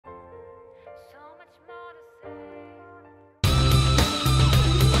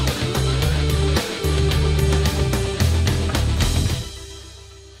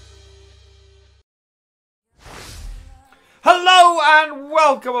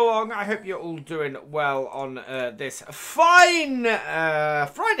welcome along. I hope you're all doing well on this fine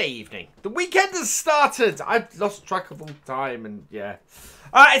Friday evening. The weekend has started. I've lost track of all time, and yeah.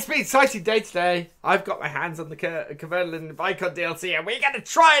 It's been an exciting day today. I've got my hands on the Kverneland Vicon DLC, and we're going to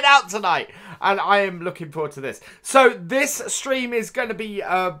try it out tonight. And I am looking forward to this. So this stream is going to be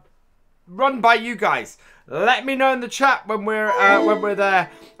run by you guys. Let me know in the chat when we're there,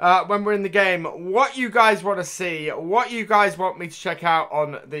 when we're in the game, what you guys want to see, what you guys want me to check out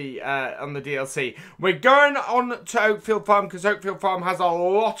on the DLC. We're going on to Oakfield Farm because Oakfield Farm has a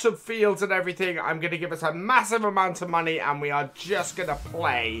lot of fields and everything. I'm going to give us a massive amount of money, and we are just going to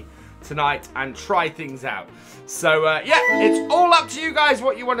play tonight and try things out. So yeah, it's all up to you guys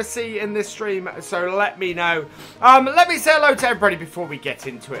what you want to see in this stream, so let me know. Let me say hello to everybody before we get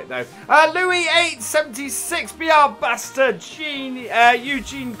into it though. Louis876, BR Buster,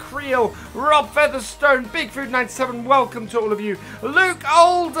 Eugene Creel, Rob Featherstone, Big Food 97, welcome to all of you. Luke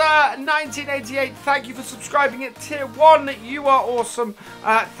Older 1988, thank you for subscribing at tier 1, you are awesome.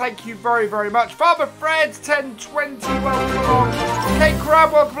 Thank you very, very much. Farmer Fred 1020, welcome along. Kate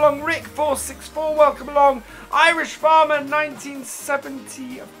Crab, welcome along. Rick 464, welcome along. Irish Farmer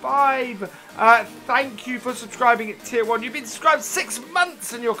 1975, thank you for subscribing at tier 1. You've been subscribed 6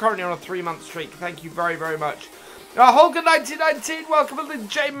 months and you're currently on a 3-month streak. Thank you very, very much. Holger 1919, welcome along.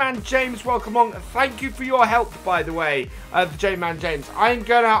 J-Man James, welcome along. Thank you for your help, by the way, J-Man James. I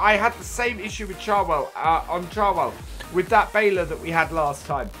had the same issue with Charwell, on Charwell, with that baler that we had last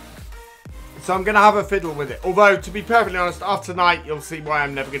time. So I'm going to have a fiddle with it. Although, to be perfectly honest, after tonight, you'll see why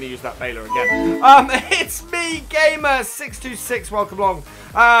I'm never going to use that baler again. It's me, Gamer626, welcome along.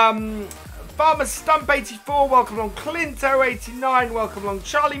 Farmer Stump 84, welcome along. Clinto 89, welcome along.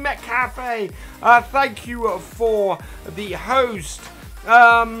 Charlie Metcalfe, thank you for the host.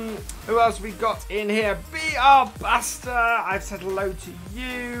 Who else we got in here? BR Buster, I've said hello to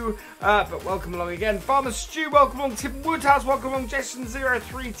you, but welcome along again. Farmer Stew, welcome along. Tim Woodhouse, welcome along.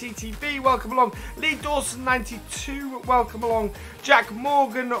 Jason03TTB, welcome along. Lee Dawson 92, welcome along. Jack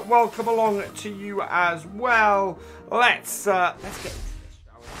Morgan, welcome along to you as well. Let's get into this,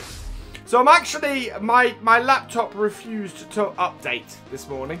 shall we? So I'm actually, my laptop refused to update this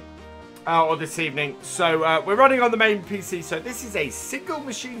morning. Or this evening, so we're running on the main PC, so this is a single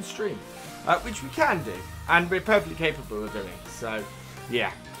machine stream, which we can do, and we're perfectly capable of doing, so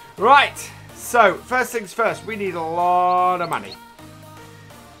yeah. Right, so first things first, we need a lot of money,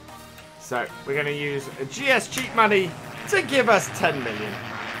 so we're going to use a GS cheap money to give us 10 million.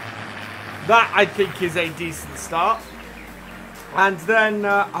 That I think is a decent start. And then,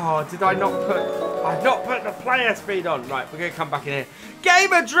 oh, did I not put... I've not put the player speed on. Right, we're going to come back in here.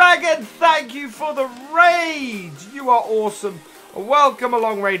 Gamer Dragon, thank you for the raid. You are awesome. Welcome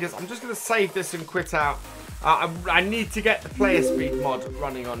along, Raiders. I'm just going to save this and quit out. I need to get the player speed mod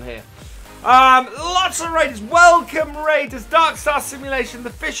running on here. Lots of Raiders. Welcome, Raiders. Darkstar Simulation,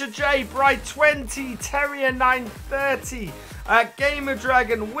 The Fisher J, Bright 20, Terrier 930. Gamer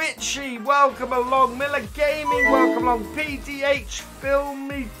Dragon, Witchy, welcome along. Miller Gaming, welcome along. PDH,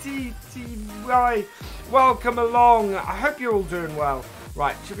 Filmy TTY, welcome along. I hope you're all doing well.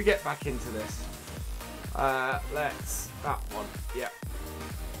 Right, should we get back into this? That one, yeah.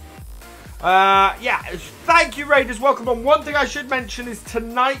 Yeah, thank you, Raiders, welcome on. One thing I should mention is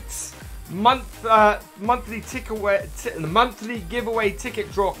tonight's monthly giveaway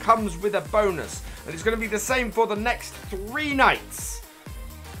ticket draw comes with a bonus, and it's going to be the same for the next 3 nights.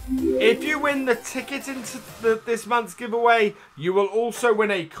 If you win the ticket into this month's giveaway, you will also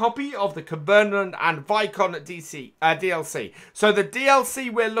win a copy of the Kverneland and Vicon DLC. So the DLC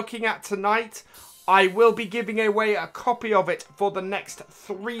we're looking at tonight, I will be giving away a copy of it for the next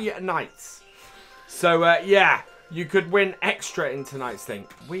 3 nights. So yeah, you could win extra in tonight's thing.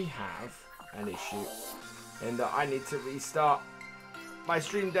 We have an issue in that I need to restart my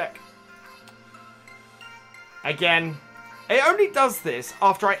stream deck again. It only does this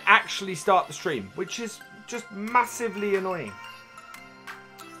after I actually start the stream, which is just massively annoying.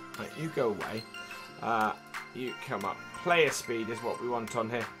 Right, you go away. You come up. Player speed is what we want on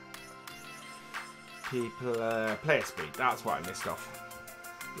here. Player speed. That's what I missed off.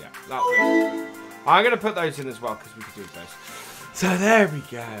 Yeah, that'll do. I'm going to put those in as well because we could do those. So there we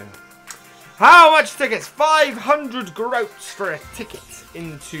go. How much tickets? 500 groats for a ticket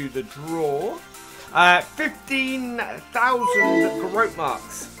into the draw. 15,000 groat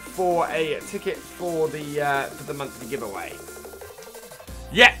marks for a ticket for the monthly giveaway.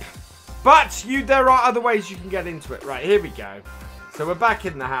 Yep. But there are other ways you can get into it. Right, here we go. So we're back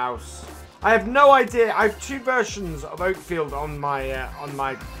in the house. I have no idea. I have 2 versions of Oakfield on my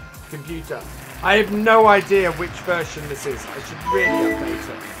computer. I have no idea which version this is. I should really update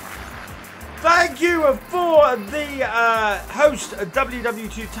it. Thank you for the host of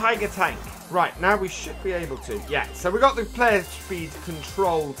WW2 Tiger Tank. Right, now we should be able to. Yeah, so we got the player speed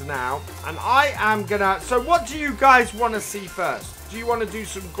controlled now. And I am gonna... So what do you guys want to see first? Do you want to do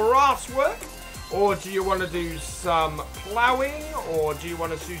some grass work? Or do you want to do some ploughing? Or do you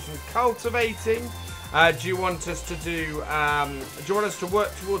want to do some cultivating? Do you want us to do... do you want us to work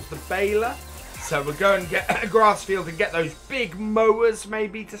towards the baler? So we'll go and get a grass field and get those big mowers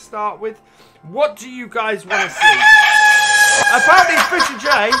maybe to start with. What do you guys want to see? Apparently Fisher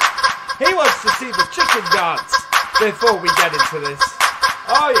J, he wants to see the chicken dance before we get into this.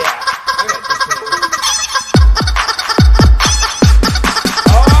 Oh yeah. Okay,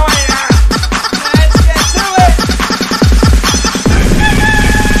 oh yeah. Let's get to it.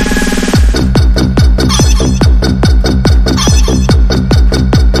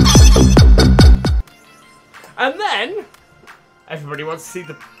 And then everybody wants to see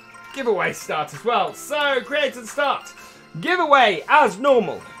the giveaway start as well. So create and start. Giveaway as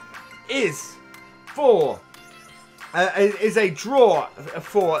normal is for is a draw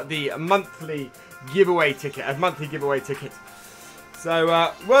for the monthly giveaway ticket. A monthly giveaway ticket.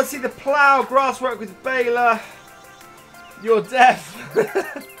 So we'll see the plough, grass work with baler. You're deaf.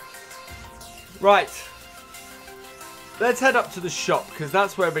 Right. Let's head up to the shop because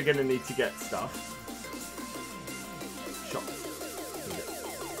that's where we're going to need to get stuff.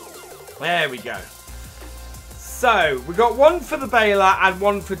 There we go. So, we got one for the baler and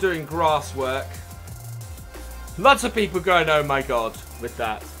one for doing grass work. Lots of people going, oh my god, with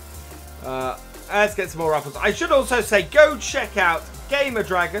that. Let's get some more raffles. I should also say, go check out Gamer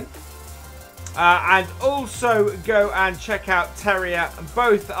Dragon. And also go and check out Terrier.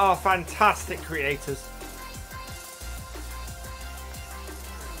 Both are fantastic creators.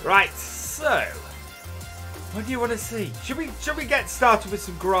 Right, so... what do you want to see? Should we get started with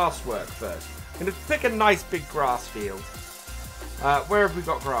some grass work first? I'm going to pick a nice big grass field. Where have we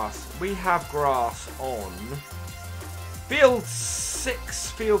got grass? We have grass on field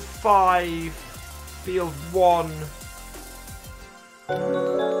 6, field 5, field 1.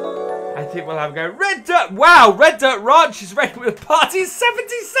 I think we'll have a go. Red Dirt! Wow, Red Dirt Ranch is ready with party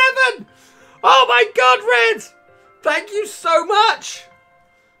 77! Oh my god, Red! Thank you so much!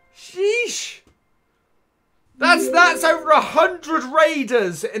 Sheesh! That's over 100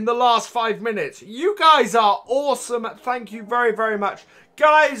 raiders in the last 5 minutes. You guys are awesome. Thank you very, very much.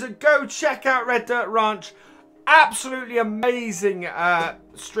 Guys, go check out Red Dirt Ranch. Absolutely amazing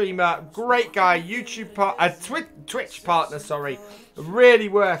streamer. Great guy. YouTube Twitch partner, sorry. Really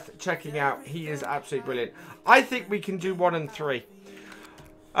worth checking out. He is absolutely brilliant. I think we can do 1 and 3.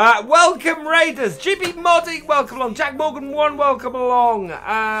 Welcome Raiders, GB Modding, welcome along. Jack Morgan 1, welcome along. Who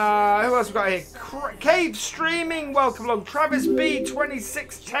else we got here? Cave Streaming, welcome along. Travis B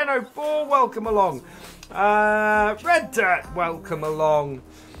 261004, welcome along. Red Dirt, welcome along.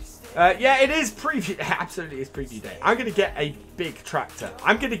 Yeah, it is preview. Absolutely, it's preview day. I'm gonna get a big tractor.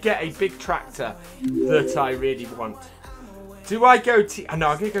 I'm gonna get a big tractor that I really want. Do I go T? Oh, no,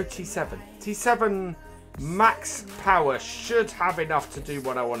 I'm gonna go T7. T7. Max power should have enough to do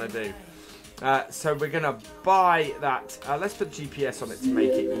what I want to do. So we're going to buy that. Let's put GPS on it to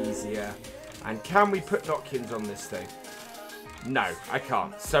make it easier. And can we put knock-ins on this thing? No, I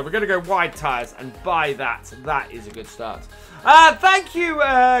can't. So we're going to go wide tyres and buy that. That is a good start. Thank you,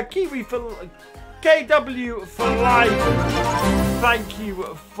 Kiwi for... KW for life. Thank you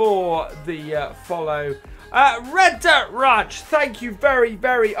for the follow. Red Dirt Ranch, thank you very,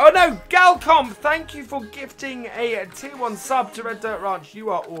 very... Oh no, Galcomp, thank you for gifting a tier 1 sub to Red Dirt Ranch. You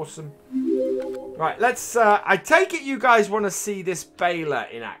are awesome. Right, let's... I take it you guys want to see this baler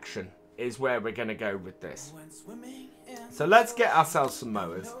in action, is where we're going to go with this. So let's get ourselves some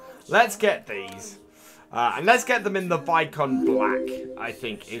mowers. Let's get these. And let's get them in the Vicon Black, I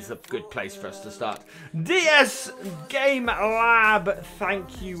think, is a good place for us to start. DS Game Lab,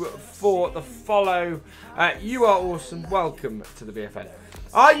 thank you for the follow. You are awesome. Welcome to the BFN.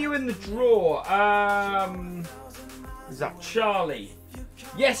 Are you in the draw? Is that Charlie?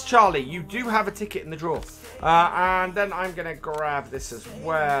 Yes, Charlie, you do have a ticket in the draw. And then I'm going to grab this as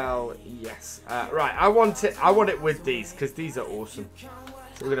well. Yes. Right, I want it with these, because these are awesome. So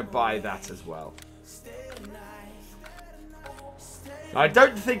we're going to buy that as well. I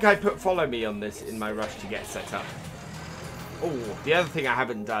don't think I put follow me on this in my rush to get set up. Oh, the other thing I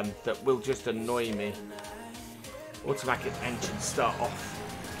haven't done that will just annoy me. Automatic engine start off.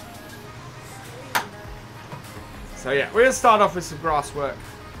 So yeah, we're going to start off with some grass work.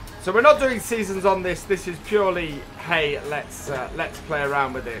 So we're not doing seasons on this. This is purely, hey, let's play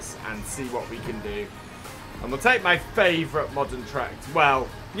around with this and see what we can do. And we'll take my favourite modern tractor. Well,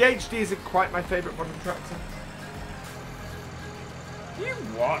 the HD isn't quite my favourite modern tractor. You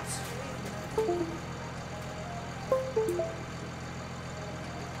what?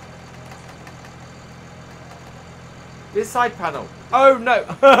 This side panel. Oh no.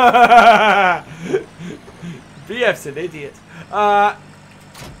 BF's an idiot.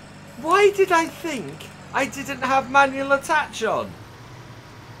 Why did I think I didn't have manual attach on?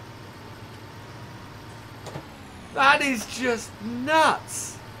 That is just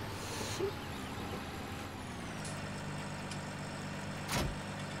nuts.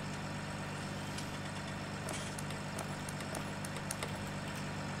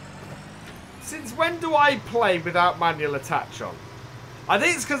 Since when do I play without manual attach on? I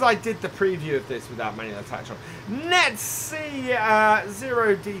think it's because I did the preview of this without manual attach on. Let's see,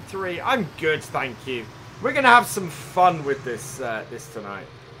 0D3. I'm good, thank you. We're going to have some fun with this this tonight.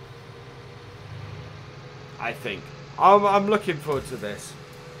 I think. I'm looking forward to this.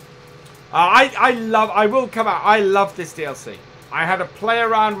 I will come out. I love this DLC. I had a play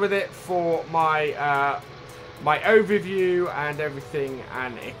around with it for my my overview and everything,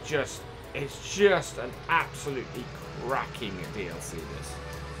 and it's just an absolutely cracking DLC. This.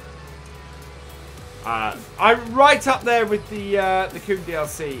 I'm right up there with the Coon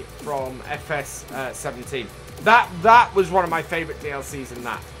DLC from FS19. That was one of my favourite DLCs in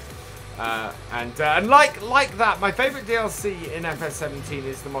that. And like that, my favourite DLC in FS17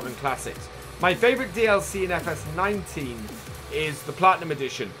 is the Modern Classics. My favourite DLC in FS19 is the Platinum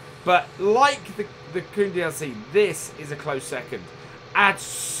Edition. But like the Coon DLC, this is a close second. Adds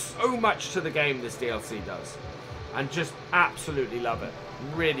so much to the game, this DLC does. And just absolutely love it.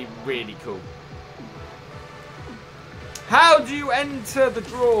 Really, really cool. How do you enter the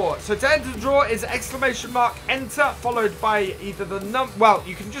draw? So to enter the draw is exclamation mark enter followed by either the well,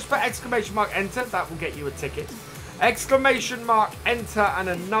 you can just put exclamation mark enter, that will get you a ticket. Exclamation mark enter and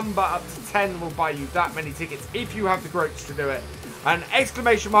a number up to 10 will buy you that many tickets if you have the groats to do it. And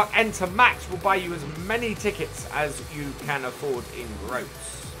exclamation mark enter max will buy you as many tickets as you can afford in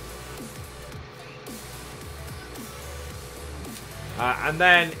groats. And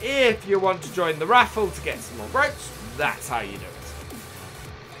then if you want to join the raffle to get some more groats, that's how you do it.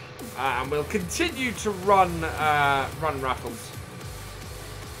 And we'll continue to run raffles.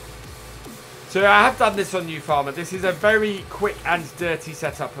 So I have done this on New Farmer. This is a very quick and dirty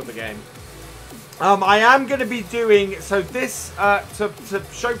setup of the game. I am going to be doing, so this, to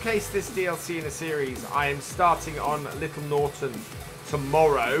showcase this DLC in a series, I am starting on Little Norton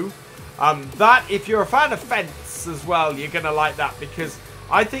tomorrow. That, if you're a fan of Fence as well, you're going to like that, because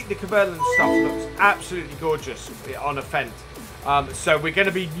I think the Kverneland stuff looks absolutely gorgeous on a Fent. So we're going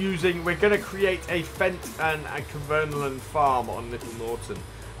to be we're going to create a Fent and a Kverneland farm on Little Norton.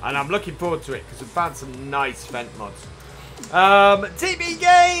 And I'm looking forward to it, because we've found some nice Fent mods. TB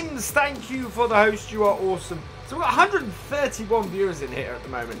Games, thank you for the host, you are awesome. So we've got 131 viewers in here at the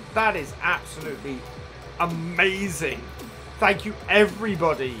moment. That is absolutely amazing. Thank you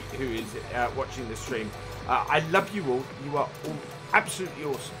everybody who is watching the stream. I love you all. You are all absolutely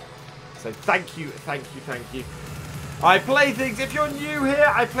awesome. So thank you, thank you, thank you. I play things, if you're new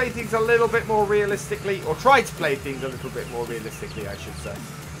here, I play things a little bit more realistically, or try to play things a little bit more realistically, I should say.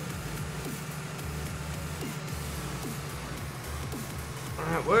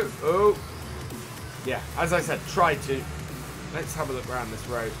 Whoa, oh. Yeah, as I said, try to. Let's have a look around this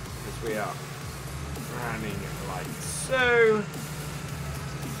road, as we are running like so.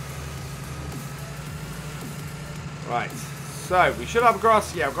 Right, so we should have a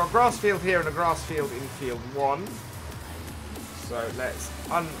grass. Yeah, we've got a grass field here and a grass field in field 1. So let's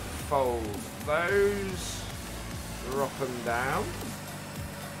unfold those, drop them down,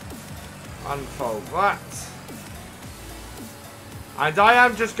 unfold that. And I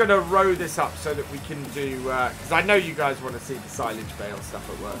am just going to row this up so that we can do, because I know you guys want to see the silage bale stuff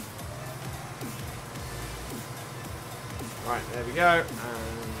at work. Right, there we go. And,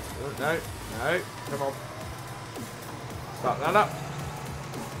 oh, no, come on. Start that up.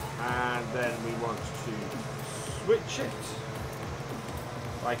 And then we want to switch it.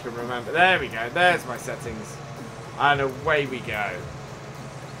 If I can remember. There we go. There's my settings. And away we go.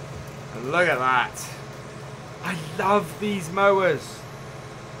 And look at that. I love these mowers.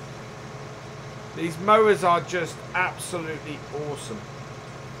 These mowers are just absolutely awesome.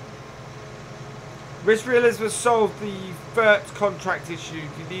 Risk Realism has solved the FERT contract issue.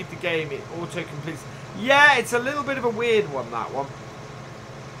 If you leave the game, it auto-completes. Yeah, it's a little bit of a weird one, that one.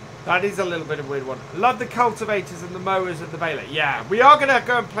 That is a little bit of a weird one. Love the cultivators and the mowers and the baler. Yeah, we are going to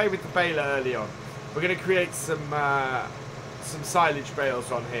go and play with the baler early on. We're going to create some silage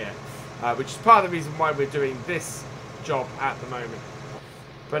bales on here, which is part of the reason why we're doing this job at the moment.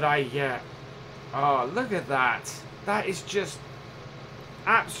 But oh, look at that. That is just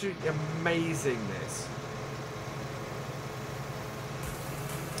absolutely amazing, this.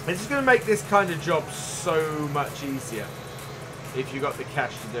 This is going to make this kind of job so much easier if you got the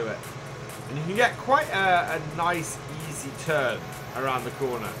cash to do it. And you can get quite a nice, easy turn around the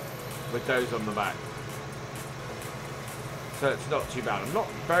corner with those on the back. So it's not too bad. I'm not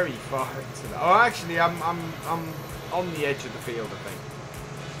very far into that. Oh, actually, I'm on the edge of the field, I think.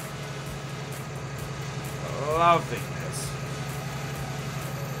 Loving this.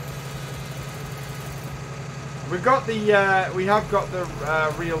 We've got the we have got the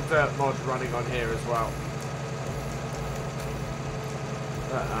real dirt mod running on here as well.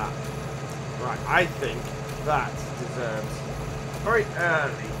 Look at that. Right, I think that deserves a very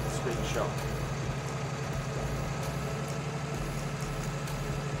early screenshot.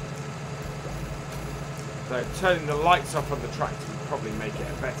 So turning the lights off on the tractor would probably make it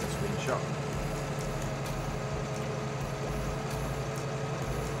a better screenshot.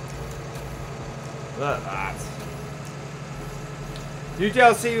 Look at that. New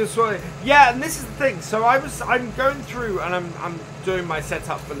DLC was sort of, yeah, and this is the thing. So I'm going through and I'm doing my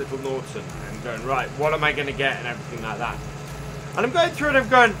setup for Little Norton and going, right, what am I going to get and everything like that. And I'm going through and I'm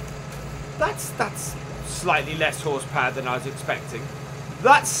going, that's slightly less horsepower than I was expecting.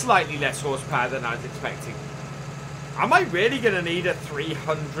 That's slightly less horsepower than I was expecting. Am I really going to need a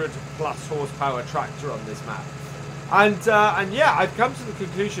 300 plus horsepower tractor on this map? And yeah, I've come to the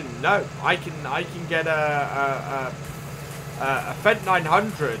conclusion, no, I can get a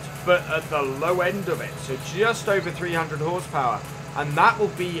FS19, but at the low end of it, so just over 300 horsepower, and that will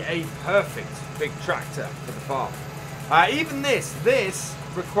be a perfect big tractor for the farm. Even this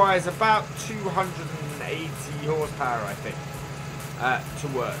requires about 280 horsepower, I think, to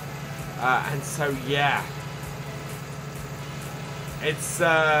work. And so yeah, it's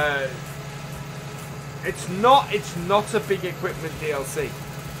not a big equipment DLC.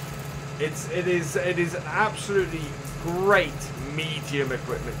 It is an absolutely great medium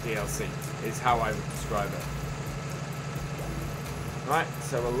equipment DLC is how I would describe it. Right,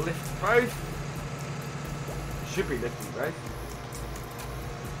 so we'll lift both. Should be lifting both.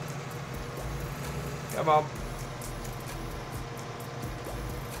 Come on.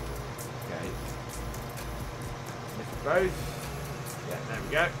 Okay. Lift both. Yeah, there we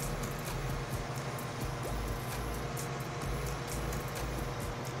go.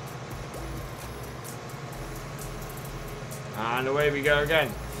 And away we go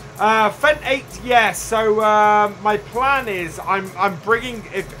again. FS19, yeah, so my plan is I'm bringing,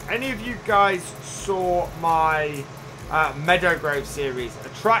 if any of you guys saw my Meadow Grove series, a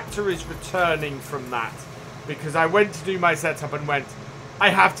tractor is returning from that because I went to do my setup and went, I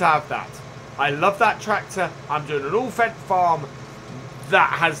have to have that. I love that tractor. I'm doing an all-fed farm.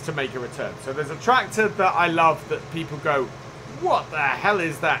 That has to make a return. So there's a tractor that I love that people go, what the hell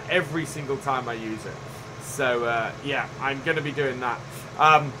is that, every single time I use it. So yeah, I'm going to be doing that.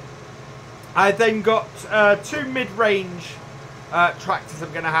 I then got two mid-range tractors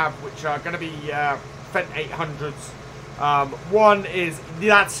I'm going to have, which are going to be FS800s. One is,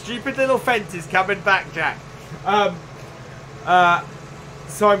 that stupid little fence is coming back, Jack.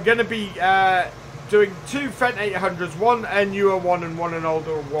 So I'm going to be doing two FS800s, one a newer one and one an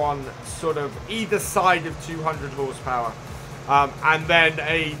older one, sort of either side of 200 horsepower. And then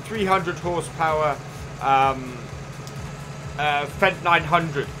a 300 horsepower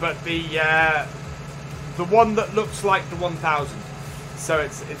FS900, but the one that looks like the 1000. So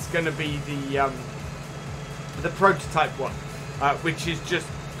it's going to be the prototype one, which is just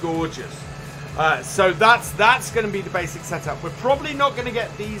gorgeous. So that's going to be the basic setup. We're probably not going to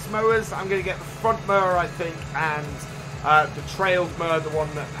get these mowers. I'm going to get the front mower, I think, and the trailed mower, the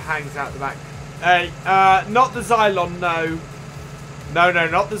one that hangs out the back. Not the Xylon, no,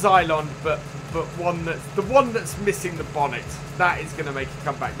 not the Xylon, but the one that's missing the bonnet. That is going to make a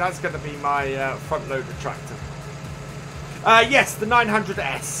comeback. That's going to be my front loader tractor. Yes, the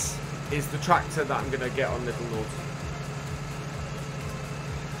 900S is the tractor that I'm going to get on Little Norton.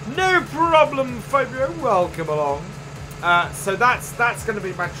 No problem, Fabio. Welcome along. So that's going to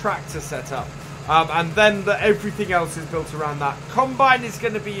be my tractor setup. And then everything else is built around that. Combine is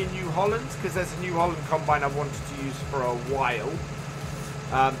going to be in New Holland, because there's a New Holland combine I've wanted to use for a while.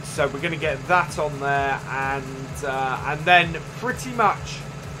 So we're going to get that on there, and then pretty much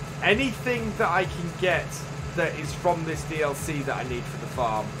anything that I can get that is from this DLC that I need for the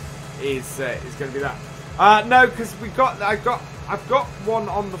farm, is going to be that. No, because I've got one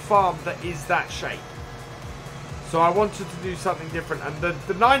on the farm that is that shape. So I wanted to do something different, and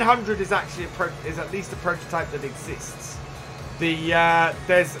the 900 is actually is at least a prototype that exists.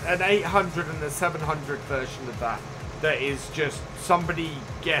 There's an 800 and a 700 version of that is just somebody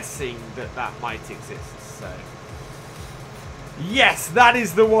guessing that might exist. So yes, that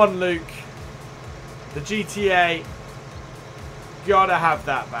is the one, Luke. The GTA. Gotta have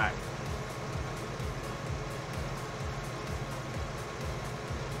that back.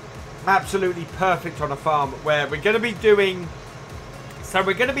 Absolutely perfect on a farm where we're going to be doing. So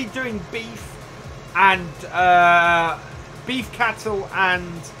we're going to be doing beef and beef cattle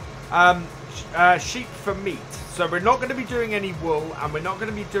and sheep for meat. So we're not going to be doing any wool and we're not going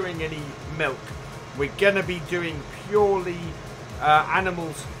to be doing any milk. We're going to be doing purely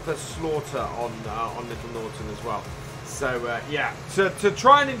animals for slaughter on Little Norton as well. So yeah, to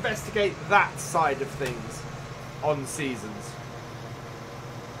try and investigate that side of things on Seasons.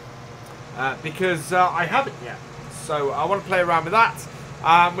 Because I haven't yet, so I want to play around with that.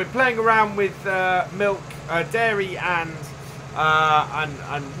 We're playing around with milk, dairy, and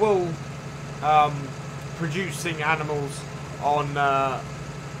wool producing animals on the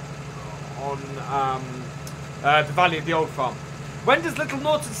Valley of the Old Farm. When does Little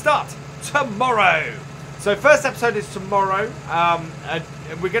Norton start? Tomorrow. So first episode is tomorrow.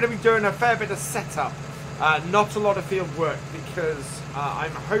 We're going to be doing a fair bit of setup, not a lot of field work, because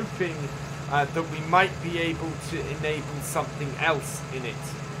I'm hoping that we might be able to enable something else in it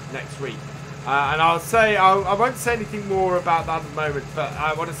next week. And I won't say anything more about that at the moment, but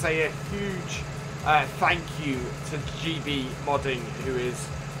I want to say a huge thank you to GB Modding, who is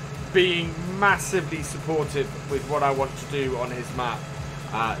being massively supportive with what I want to do on his map.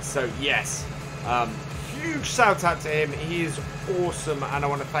 So yes, huge shout out to him. He is awesome, and I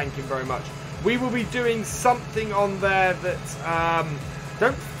want to thank him very much. We will be doing something on there that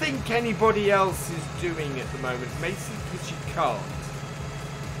don't think anybody else is doing at the moment. Maybe because you can't.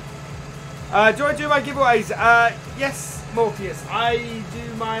 Do I do my giveaways? Yes, Morpheus. I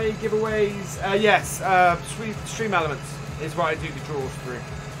do my giveaways. Yes, Stream Elements is what I do the draws through.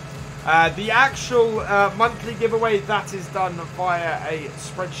 The actual monthly giveaway, that is done via a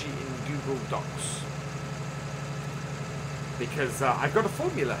spreadsheet in Google Docs. Because I've got a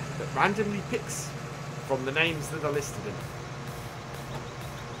formula that randomly picks from the names that are listed in it.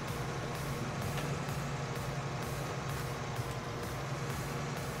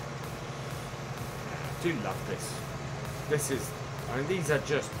 I do love this. This is, I mean, these are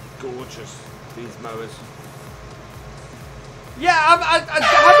just gorgeous, these mowers. Yeah, how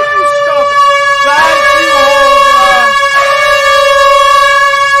did you stop? Thank you, Holger.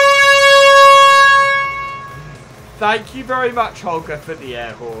 Thank you very much, Holger, for the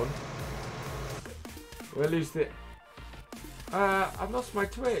air horn. We'll lose the... I've lost my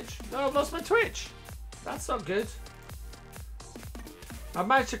Twitch. No, I've lost my Twitch. That's not good. I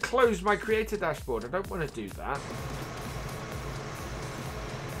managed to close my creator dashboard. I don't want to do that.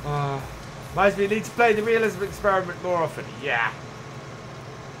 Reminds me, need to play the realism experiment more often. Yeah.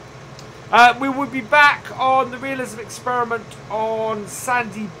 We will be back on the realism experiment on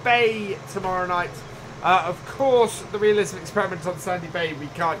Sandy Bay tomorrow night. Of course, the realism experiment on Sandy Bay, we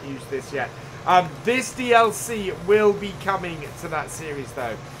can't use this yet. This DLC will be coming to that series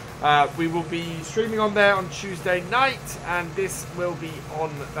though. We will be streaming on there on Tuesday night, and this will be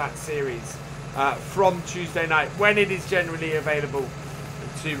on that series from Tuesday night, when it is generally available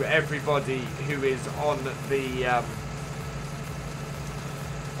to everybody who is on the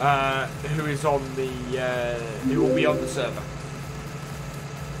who will be on the server.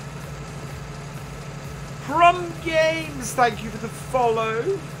 Prom Games, thank you for the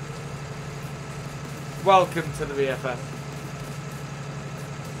follow. Welcome to the VFF.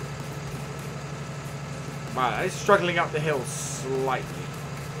 Right, it's struggling up the hill slightly.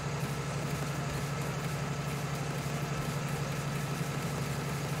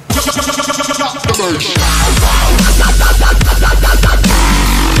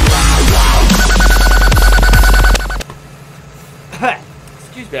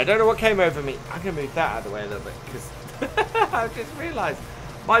 Excuse me, I don't know what came over me. I'm going to move that out of the way a little bit, because I just realised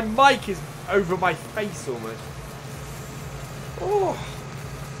my mic is over my face almost. Oh.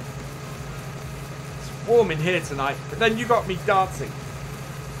 It's warm in here tonight, but then you got me dancing.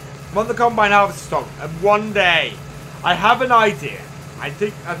 I'm on the Combine Harvester stock, and one day I have an idea. I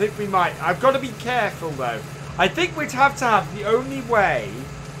think we might. I've got to be careful though. I think we'd have to have, the only way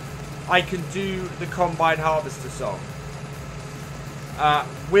I can do the Combine Harvester song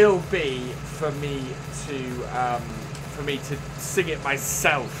will be for me to sing it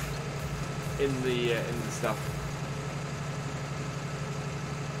myself in the stuff.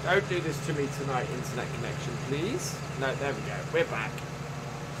 Don't do this to me tonight, internet connection, please. No, there we go. We're back.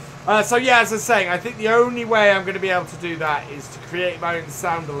 So yeah, as I was saying, I think the only way I'm going to be able to do that is to create my own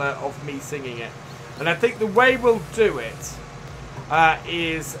sound alert of me singing it. And I think the way we'll do it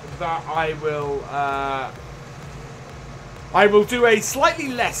is that I will do a slightly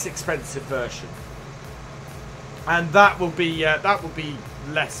less expensive version, and that will be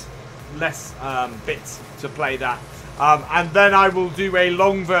less bits to play that. And then I will do a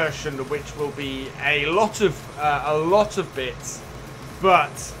long version, which will be a lot of bits.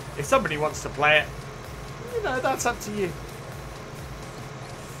 But if somebody wants to play it, you know, that's up to you.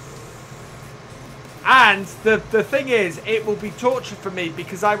 And the thing is, it will be torture for me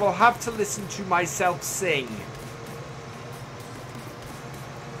because I will have to listen to myself sing,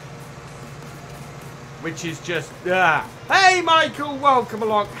 which is just Hey, Michael, welcome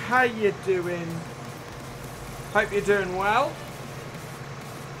along. How you doing? Hope you're doing well.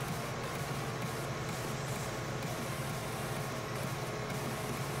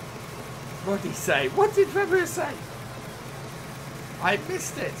 What did he say? What did Trevor say? I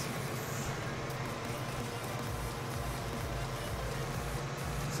missed it.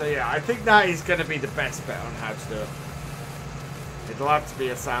 So yeah, I think that is going to be the best bet on how to do it. It'll have to be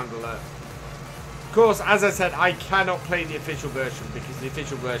a sound alert. Of course, as I said, I cannot play the official version because the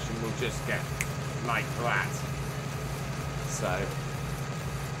official version will just get like that. So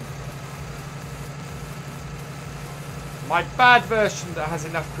my bad version that has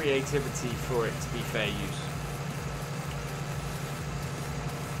enough creativity for it to be fair use.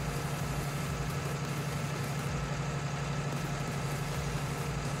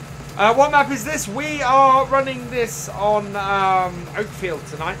 What map is this? We are running this on Oakfield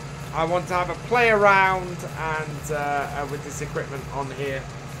tonight. I want to have a play around and with this equipment on here.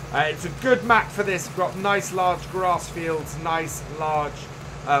 It's a good map for this. We've got nice large grass fields, nice large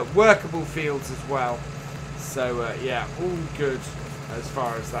workable fields as well. So yeah, all good as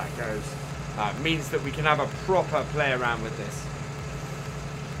far as that goes. Means that we can have a proper play around with this.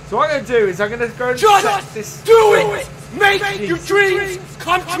 So what I'm going to do is I'm going to go and set this. Do it! Make your dreams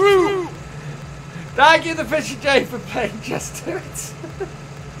come true! Thank you, the Fishy J, for playing Just Do It.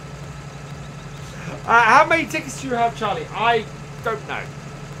 How many tickets do you have, Charlie? I don't know.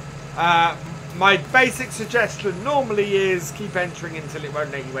 My basic suggestion normally is keep entering until it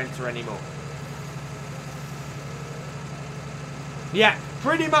won't let you enter anymore. Yeah,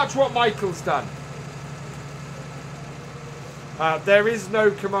 pretty much what Michael's done. There is no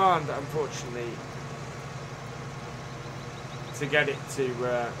command, unfortunately, to get it to...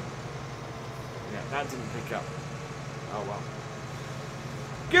 yeah, that didn't pick up. Oh well.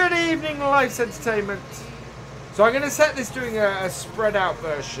 Good evening, Life's Entertainment. So I'm going to set this doing a spread out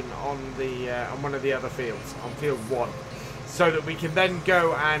version on the on one of the other fields, on field 1, so that we can then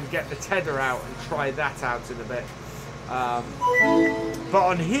go and get the tedder out and try that out in a bit. But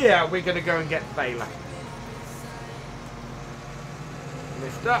on here, we're going to go and get Baylor.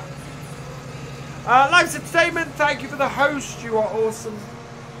 Lift up. Life's Entertainment, thank you for the host. You are awesome.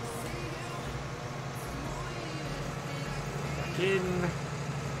 Back in.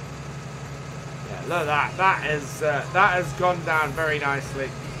 Yeah, look at that. That has gone down very nicely.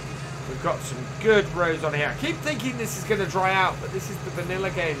 We've got some good rows on here. I keep thinking this is going to dry out, but this is the vanilla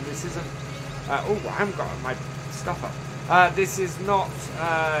game. This isn't. Oh, I haven't got my stuff up. This is not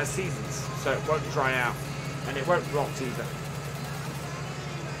seasons, so it won't dry out, and it won't rot either.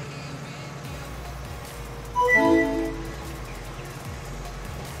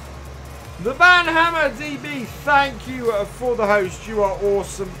 The Banhammer DB, thank you for the host. You are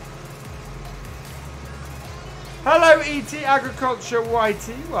awesome. Hello, ET Agriculture YT,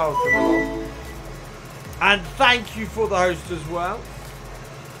 welcome along. And thank you for the host as well.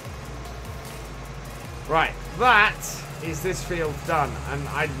 Right, that is this field done, and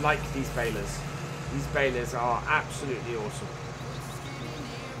I like these balers. These balers are absolutely awesome.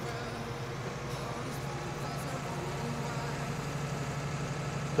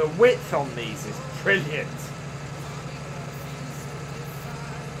 The width on these is brilliant.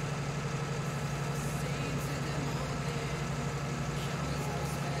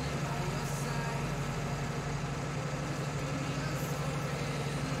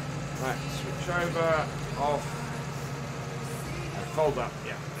 Right, switch over, off, and fold up.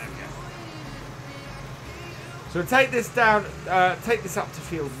 Yeah, there we go. So take this down, take this up to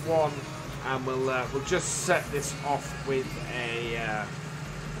field 1, and we'll just set this off with a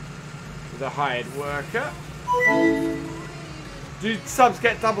the hired worker. Do subs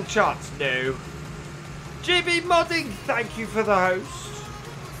get double charts? No. GB Modding, thank you for the host.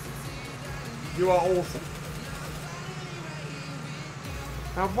 You are awesome.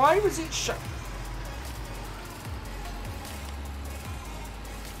 Now, why was it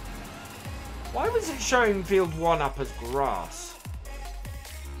Why was it showing field 1 up as grass?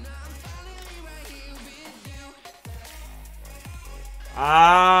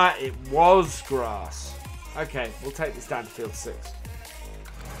 Ah, it was grass. Okay, we'll take this down to field 6.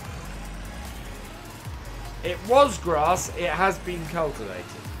 It was grass. It has been cultivated.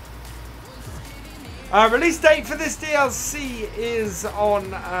 Release date for this DLC is on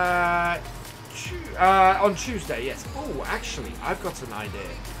Tuesday. Yes. Oh, actually, I've got an idea.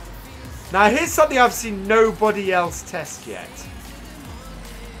 Now, here's something I've seen nobody else test yet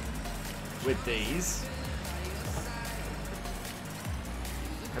with these.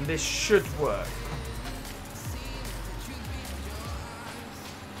 And this should work.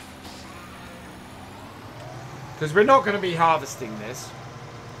 Because we're not going to be harvesting this.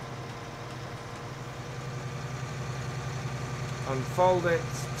 Unfold it,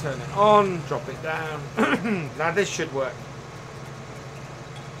 turn it on, drop it down. Now this should work.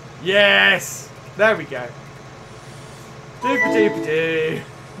 Yes! There we go. Doop-a-doop-a-doo.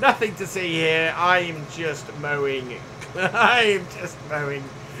 Nothing to see here. I'm just mowing. I'm just mowing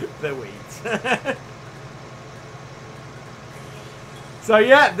the weeds. So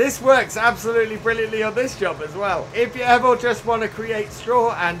yeah, this works absolutely brilliantly on this job as well. If you ever just want to create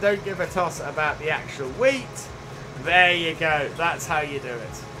straw and don't give a toss about the actual wheat, there you go. That's how you do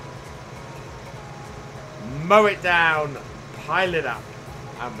it. Mow it down, pile it up,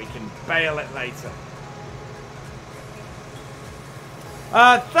 and we can bale it later.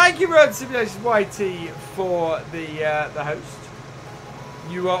 Thank you, Road Simulation YT, for the host.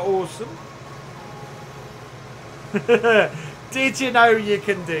 You are awesome. Did you know you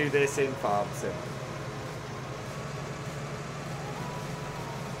can do this in Farm Sim?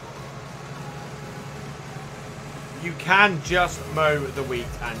 You can just mow the wheat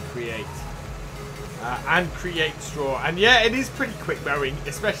and create straw. And yeah, it is pretty quick mowing,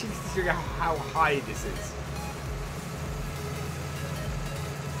 especially considering how high this is.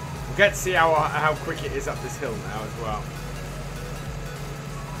 We'll get to see how quick it is up this hill now as well.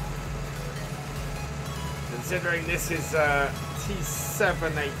 Considering this is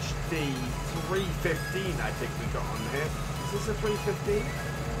T7 HD 315, I think we got on here. Is this a 315?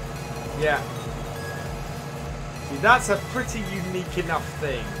 Yeah. See, that's a pretty unique enough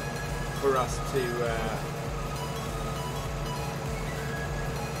thing for us to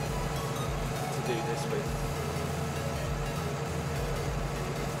do this with.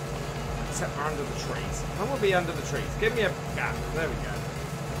 Except we're under the trees. I want to be under the trees. Give me a gap. There we go.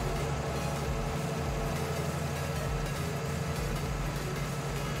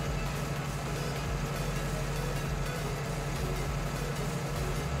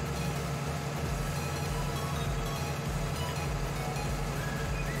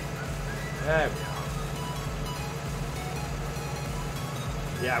 There we are.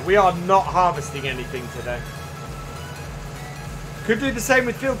 Yeah, we are not harvesting anything today. Could do the same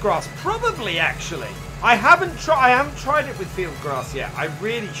with field grass. Probably, actually. I haven't tried it with field grass yet. I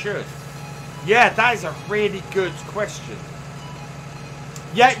really should. Yeah, that is a really good question.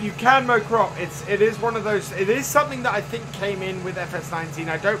 Yeah, you can mow crop. It is one of those. It is something that I think came in with FS19.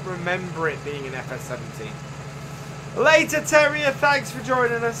 I don't remember it being in FS17. Later, Terrier. Thanks for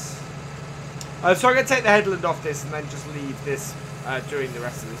joining us. So I'm going to take the headland off this and then just leave this doing the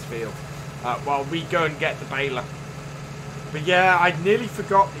rest of this field while we go and get the baler. But yeah, I nearly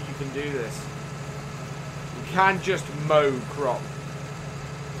forgot that you can do this. You can just mow crop.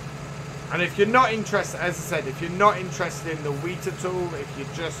 And if you're not interested, as I said, if you're not interested in the wheat at all, if you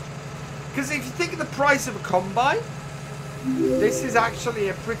just... Because if you think of the price of a combine, this is actually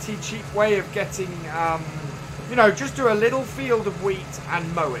a pretty cheap way of getting, you know, just do a little field of wheat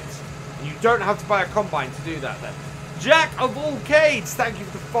and mow it. You don't have to buy a combine to do that then. Jack of all Cades, thank you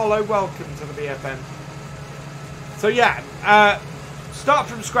for the follow. Welcome to the BFM. So yeah, start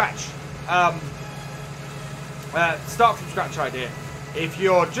from scratch. Start from scratch idea. If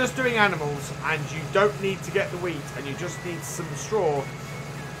you're just doing animals and you don't need to get the wheat and you just need some straw,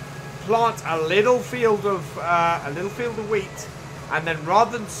 plant a little field of wheat, and then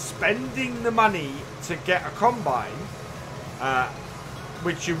rather than spending the money to get a combine,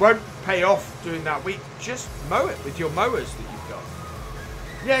 which you won't pay off doing that wheat, just mow it with your mowers that you've got.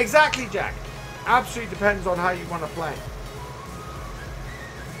 Yeah, exactly, Jack. Absolutely depends on how you want to play.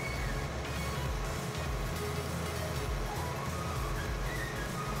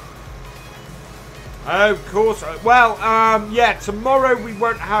 Of course. Well, yeah, tomorrow we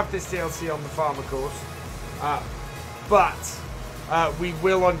won't have this DLC on the farmer course, but we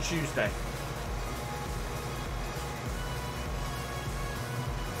will on Tuesday.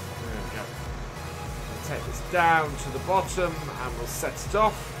 take this down to the bottom and we'll set it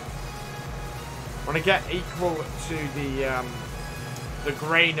off. I want to get equal to the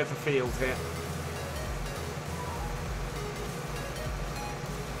grain of the field here.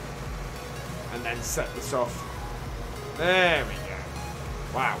 And then set this off. There we go.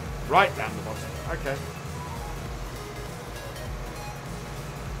 Wow, right down the bottom. Okay.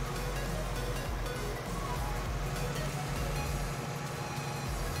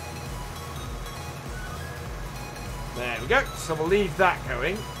 There we go. So we'll leave that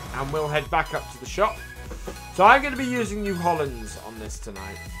going and we'll head back up to the shop. So I'm going to be using New Hollands on this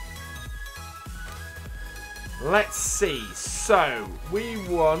tonight. Let's see. So we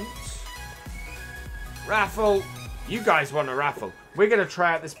want raffle. You guys want a raffle. We're going to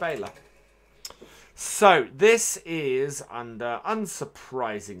try out this baler. So this is under,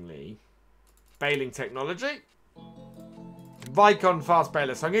 unsurprisingly, baling technology. Vicon fast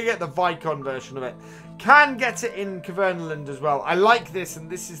baler. So I'm going to get the Vicon version of it. Can get it in Kverneland as well. I like this, and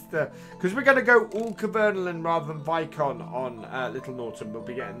this is the... Because we're going to go all Kverneland rather than Vicon on Little Norton. We'll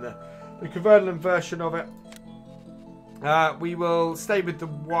be getting the Kverneland version of it. We will stay with the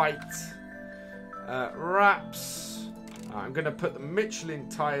white wraps. I'm going to put the Michelin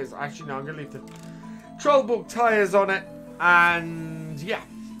tyres. Actually, no, I'm going to leave the Trollbook tyres on it. And, yeah.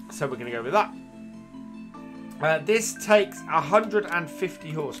 So we're going to go with that. This takes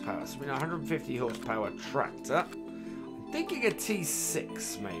 150 horsepower. So we know 150 horsepower tractor. I'm thinking a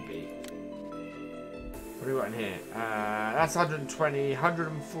T6 maybe. What do we got in here? That's 120,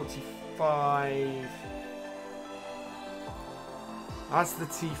 145. That's the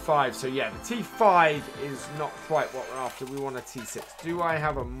T5. So yeah, the T5 is not quite what we're after. We want a T6. Do I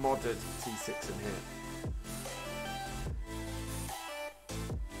have a modded T6 in here?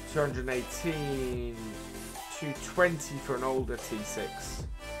 218. 220 for an older T6.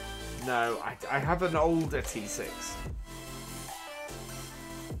 No, I have an older T6.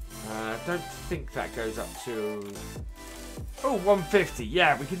 Don't think that goes up to... Oh, 150.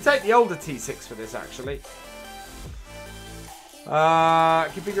 Yeah, we can take the older T6 for this, actually.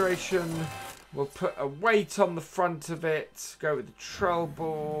 Configuration. We'll put a weight on the front of it. Go with the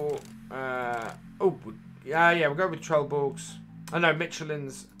Trollbook. Yeah, we'll go with Trollbooks. Oh, no,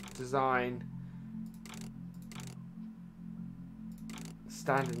 Michelin's design.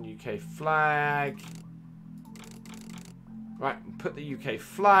 Standard UK flag. Right, put the UK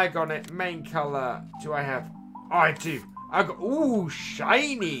flag on it. Main colour. Do I have... Oh, I do. I've got... Ooh,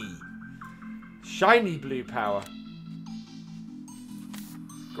 shiny. Shiny blue power.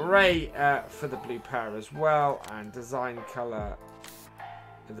 Grey for the blue power as well. And design colour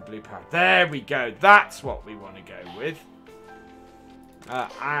for the blue power. There we go. That's what we want to go with.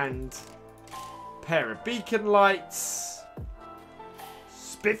 And pair of beacon lights.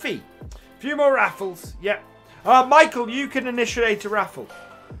 Spiffy. A few more raffles. Yep. Michael, you can initiate a raffle.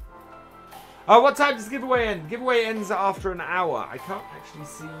 What time does the giveaway end? Giveaway ends after an hour. I can't actually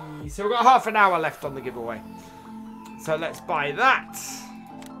see. So we've got half an hour left on the giveaway. So let's buy that.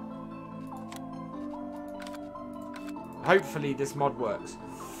 Hopefully this mod works.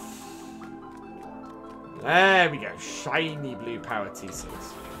 There we go. Shiny blue power T6.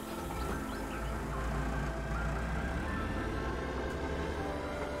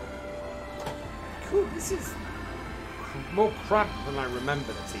 Cool, this is more crap than I remember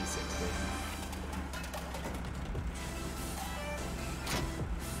the T6 being.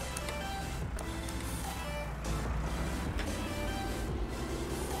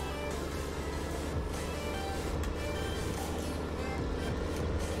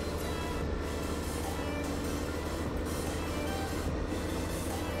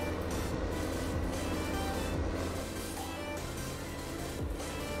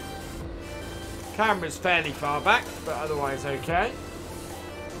 Camera's fairly far back, but otherwise okay.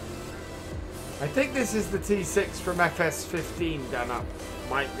 I think this is the T6 from FS19 done up.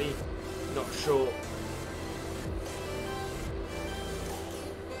 Might be. Not sure.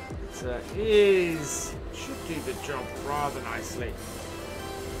 It should do the job rather nicely.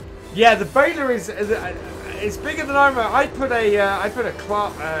 Yeah, the baler is it's bigger than I remember. I put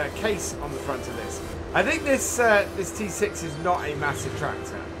a case on the front of this. I think this this T6 is not a massive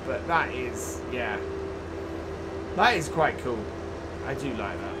tractor. But that is, yeah, that is quite cool. I do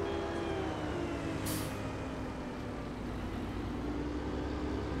like that.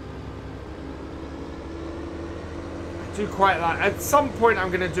 I do quite like. At some point,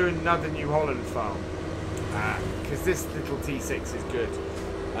 I'm going to do another New Holland farm because this little T6 is good.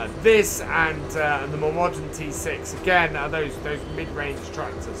 This and the more modern T6 again are those mid-range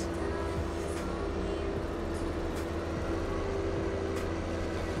tractors.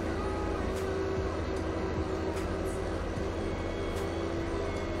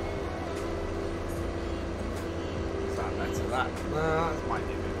 that. That might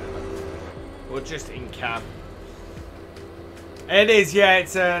be a bit better. Or just in cab. It is, yeah,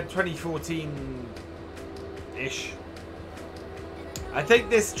 it's 2014-ish. I think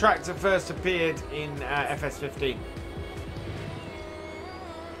this tractor first appeared in FS15.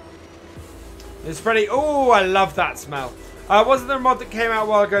 It's pretty... Oh, I love that smell. Wasn't there a mod that came out a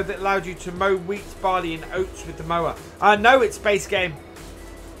while ago that allowed you to mow wheat, barley and oats with the mower? No, it's base game.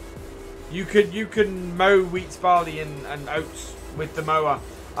 You can mow wheat, barley and oats with the mower.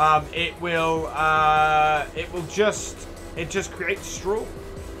 It just creates straw.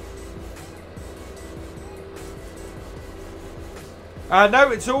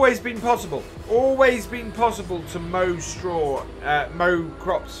 No, it's always been possible. Always been possible to mow straw, mow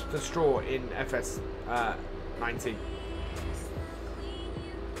crops for straw in FS19.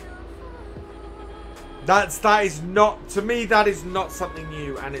 That is not, to me, that is not something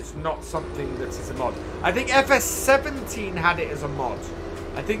new, and it's not something that is a mod. I think FS17 had it as a mod.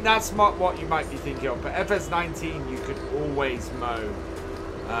 I think that's what you might be thinking of. But FS19, you could always mow.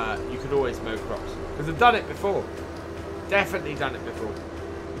 You could always mow crops because I've done it before. Definitely done it before.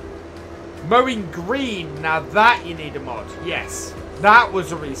 Mowing green. Now that you need a mod. Yes, that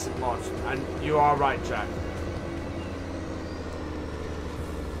was a recent mod, and you are right, Jack.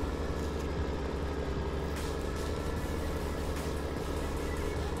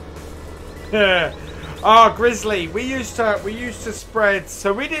 Oh, Grizzly. We used to spread.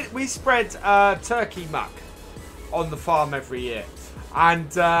 So we spread turkey muck on the farm every year,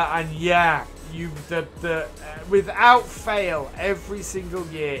 and yeah, without fail, every single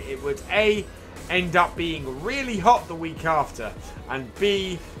year it would end up being really hot the week after, and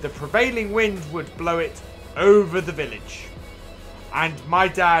B, the prevailing wind would blow it over the village, and my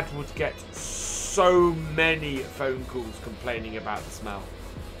dad would get so many phone calls complaining about the smell.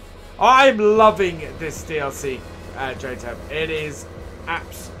 I'm loving this DLC, Jeytav. It is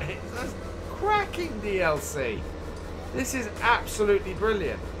it's a cracking DLC. This is absolutely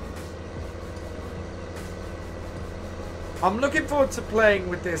brilliant. I'm looking forward to playing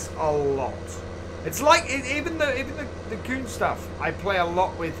with this a lot. It's like even the Coon stuff I play a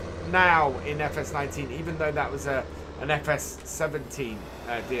lot with now in FS19, even though that was an FS17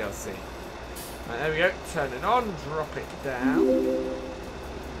 DLC. There we go. Turn it on. Drop it down.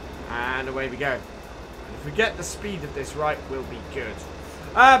 And away we go. And if we get the speed of this right, we'll be good.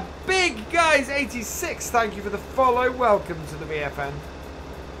 Big Guys 86, thank you for the follow. Welcome to the VFN.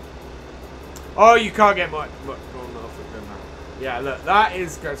 Oh, you can't get much more Norfolk than that. Yeah, look, that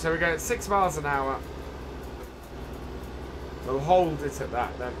is good. So we're going at 6 miles an hour. We'll hold it at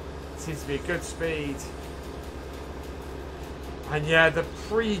that then. Seems to be a good speed. And yeah, the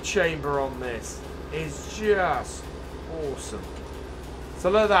pre-chamber on this is just awesome. So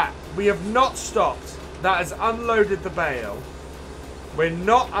look at that. We have not stopped. That has unloaded the bale. We're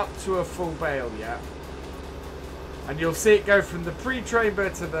not up to a full bale yet. And you'll see it go from the pre-chamber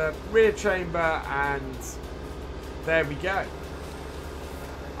to the rear chamber, and there we go.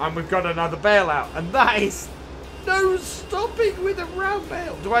 And we've got another bale out. And that is no stopping with a round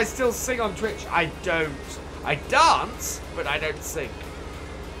bale. Do I still sing on Twitch? I don't. I dance, but I don't sing.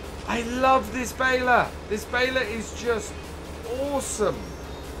 I love this baler. This baler is just awesome.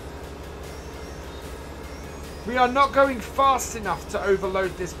 We are not going fast enough to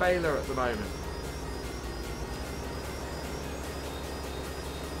overload this baler at the moment.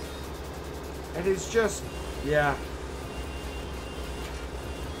 It is just, yeah.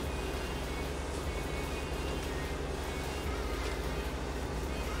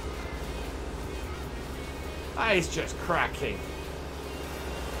 That is just cracking.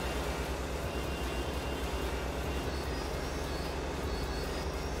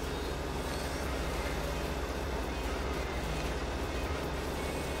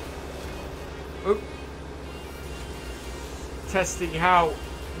 Oop. Testing how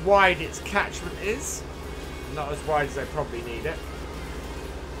wide its catchment is. Not as wide as I probably need it.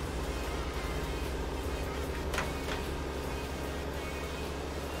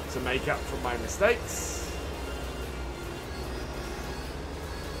 To make up for my mistakes.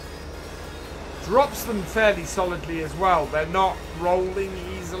 Drops them fairly solidly as well. They're not rolling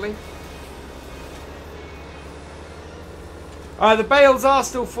easily. The bales are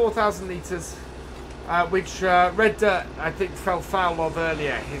still 4,000 litres. Which Red Dirt, I think, fell foul of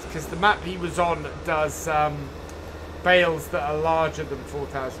earlier. Because the map he was on does bales that are larger than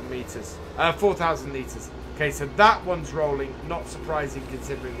 4,000 meters. 4,000 litres. Okay, so that one's rolling. Not surprising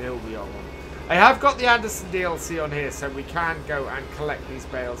considering the hill we are on. I have got the Andersen DLC on here, so we can go and collect these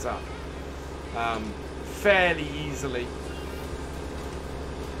bales up fairly easily.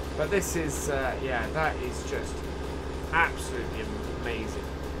 But this is, yeah, that is just Absolutely amazing.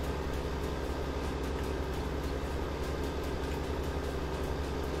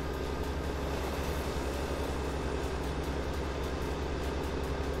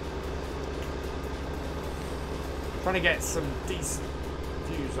 Trying to get some decent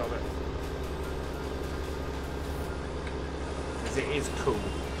views of it. Because it is cool.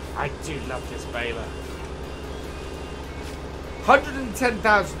 I do love this baler.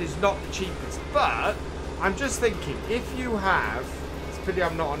 110,000 is not the cheapest, but I'm just thinking, if you have, it's a pity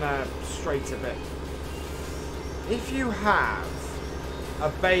I'm not on a straighter bit. If you have a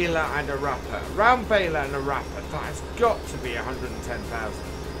baler and a wrapper, a round baler and a wrapper, that has got to be 110,000.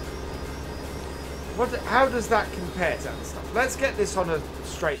 How does that compare to other stuff? Let's get this on a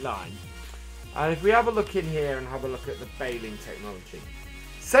straight line. And if we have a look in here and have a look at the baling technology.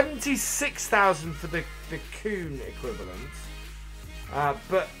 76,000 for the Coon equivalent.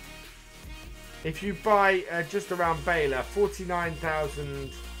 But if you buy just around baler,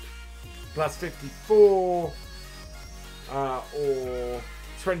 49,000 plus 54 or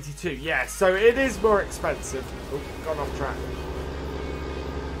 22. Yeah, so it is more expensive. Oh, gone off track.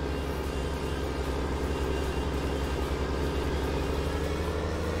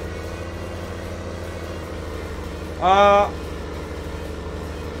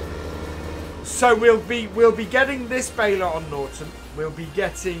 So we'll be getting this baler on Norton. We'll be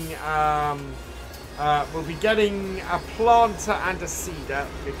getting a planter and a seeder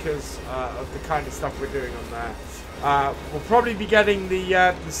because of the kind of stuff we're doing on there. We'll probably be getting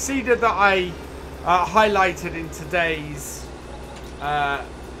the seeder that I highlighted in today's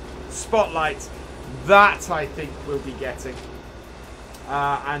spotlight. That I think we'll be getting,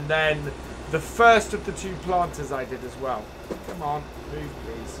 and then the first of the 2 planters I did as well. Come on, move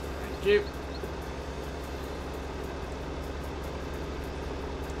please. Thank you.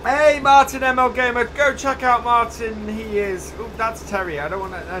 Hey, martinMLGAMER, go check out Martin. He is. Oh, that's Terry. I don't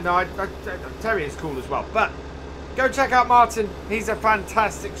want to. No, Terry is cool as well. But go check out Martin. He's a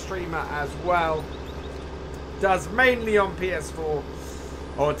fantastic streamer as well. Does mainly on PS4,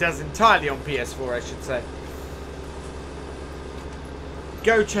 or does entirely on PS4, I should say.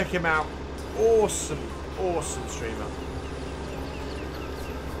 Go check him out. Awesome, awesome streamer.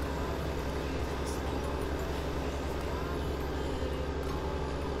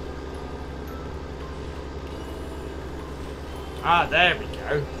 Ah, there we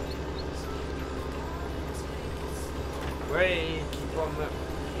go. Wait, keep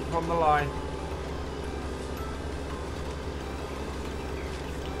on the line.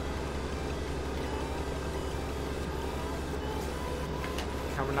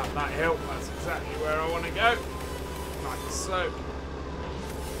 Coming up that hill, that's exactly where I want to go. Like so.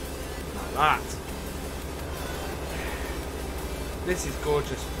 Like that. This is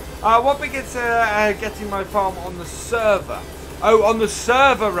gorgeous. What begins getting my farm on the server? Oh, on the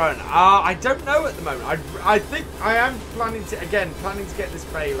server run. I don't know at the moment. I think I am planning to get this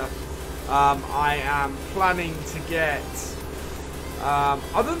baler. I am planning to get.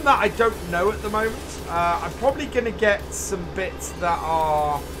 Other than that, I don't know at the moment. I'm probably going to get some bits that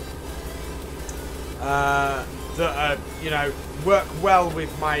are you know, work well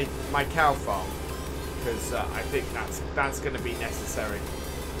with my cow farm, because I think that's going to be necessary.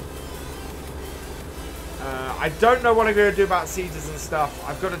 I don't know what I'm going to do about seeders and stuff.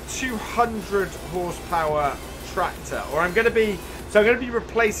 I've got a 200 horsepower tractor, or I'm going to be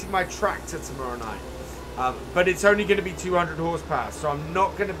replacing my tractor tomorrow night. But it's only going to be 200 horsepower, so I'm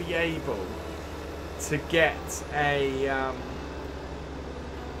not going to be able to get a.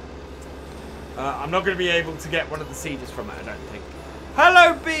 I'm not going to be able to get one of the seeders from it, I don't think.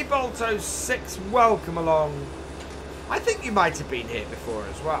 Hello, B-Bolto6, welcome along. I think you might have been here before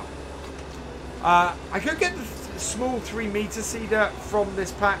as well. I could get the small 3-meter seeder from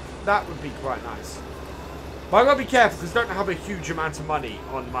this pack. That would be quite nice. But I've got to be careful because I don't have a huge amount of money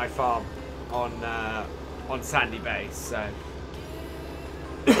on my farm on Sandy Bay. So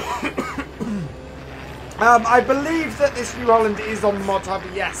I believe that this New Holland is on Mod Hub.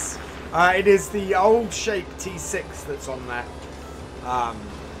 Yes, it is the old shape T6 that's on there.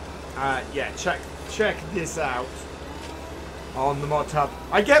 Yeah, check this out. On the Mod Hub,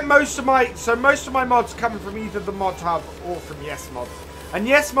 I get most of my mods coming from either the Mod Hub or from Yes Mods, and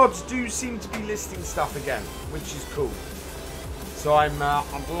Yes Mods do seem to be listing stuff again, which is cool. So I'm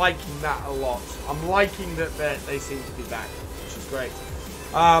liking that a lot. I'm liking that they seem to be back, which is great.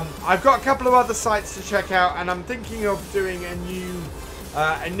 I've got a couple of other sites to check out, and I'm thinking of doing a new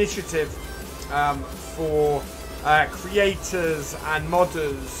initiative for creators and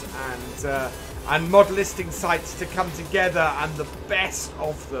modders and mod listing sites to come together, and the best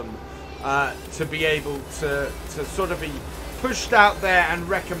of them to be able to sort of be pushed out there and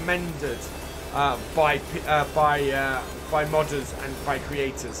recommended by modders and by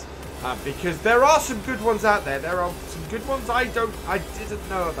creators, because there are some good ones out there. There are some good ones I didn't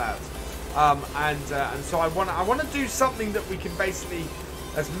know about, and so I want to do something that we can basically,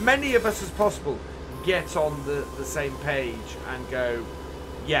 as many of us as possible, get on the same page and go,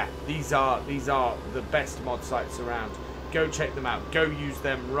 yeah, these are the best mod sites around. Go check them out. Go use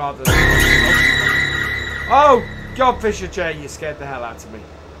them rather than... Oh, God, Fisher J, you scared the hell out of me.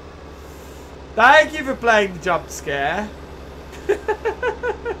 Thank you for playing the jump scare.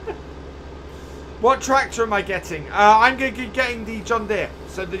 What tractor am I getting? I'm going to be getting the John Deere.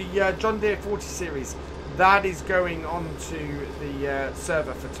 So the John Deere 40 series. That is going on to the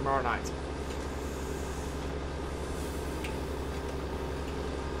server for tomorrow night.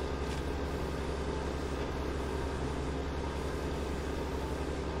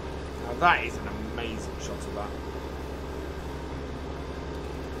 Now that is an amazing shot of that.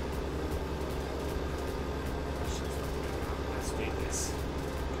 Let's do this.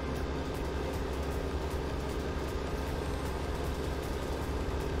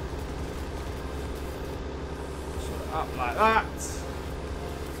 Up like that.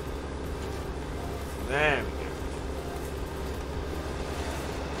 There we go.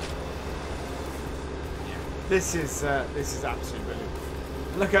 Yeah, this is absolutely brilliant.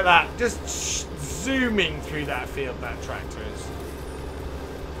 Look at that, just zooming through that field. That tractor is.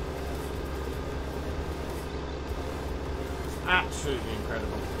 It's absolutely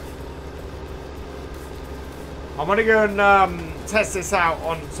incredible. I'm going to go and test this out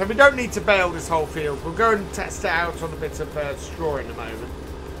on... So we don't need to bale this whole field. We'll go and test it out on a bit of straw in a moment.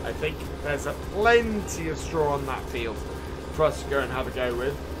 I think there's plenty of straw on that field for us to go and have a go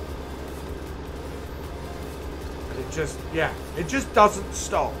with. And it just, yeah, it just doesn't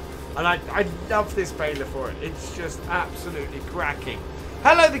stop. And I love this baler for it. It's just absolutely cracking.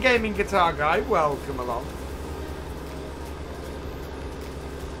 Hello, the gaming guitar guy. Welcome along.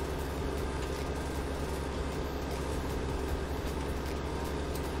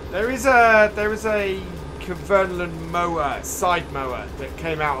 There is a Kverneland mower, side mower, that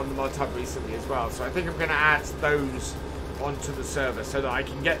came out on the mod hub recently as well. So I think I'm going to add those onto the server so that I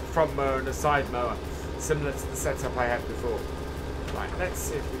can get front mower and a side mower, similar to the setup I had before. Right, let's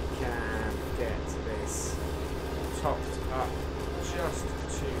see if we can get this topped up just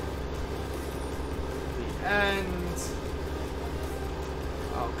to the end.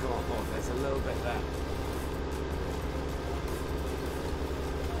 Oh, come on, oh, there's a little bit there.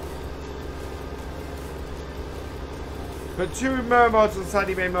 But 2 mower mods and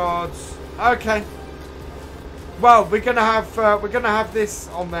Sandy Bay mods. Okay. Well, we're gonna have this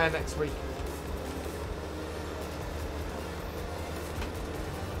on there next week.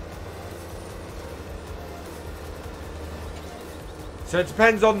 So it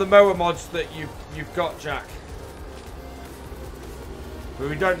depends on the mower mods that you've got, Jack. But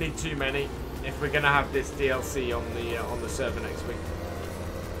we don't need too many if we're gonna have this DLC on the server next week.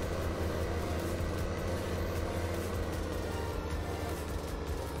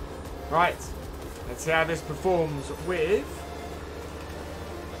 Right, let's see how this performs with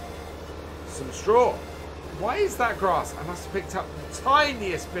some straw. Why is that grass? I must have picked up the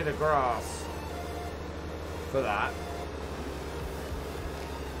tiniest bit of grass for that.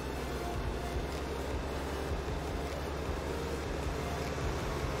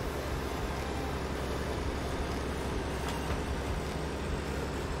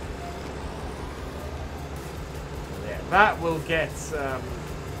 Yeah, that will get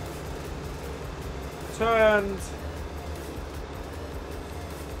turned.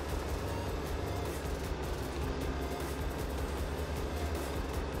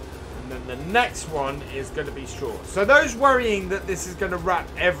 And then the next one is going to be straw. So those worrying that this is going to wrap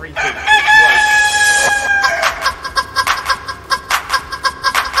everything, it won't.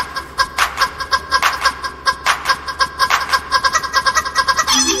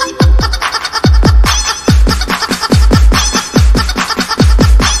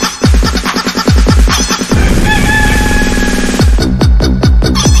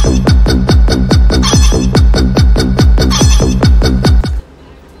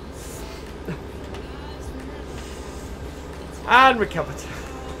 And recovered.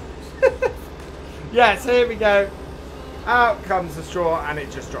 Yeah, so here we go. Out comes the straw and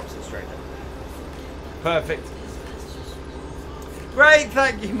it just drops it straight down. Perfect. Great,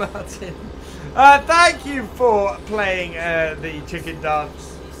 thank you, Martin. Thank you for playing the chicken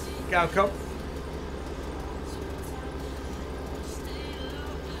dance, Galcomp.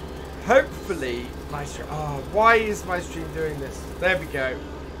 Hopefully my stream... Oh, why is my stream doing this? There we go.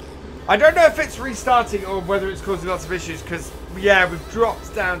 I don't know if it's restarting or whether it's causing lots of issues because, yeah, we've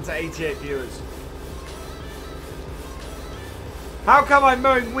dropped down to 88 viewers. How come I'm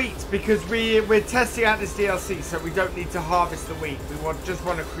mowing wheat? Because we're testing out this DLC, so we don't need to harvest the wheat. We just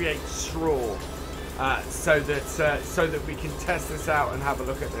want to create straw, so that we can test this out and have a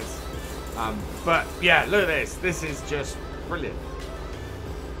look at this. But yeah, look at this. This is just brilliant.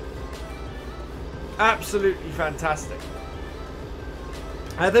 Absolutely fantastic.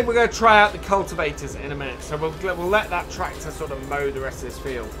 I think we're going to try out the cultivators in a minute, so we'll let that tractor sort of mow the rest of this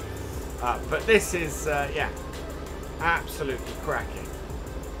field. But this is yeah. Absolutely cracking.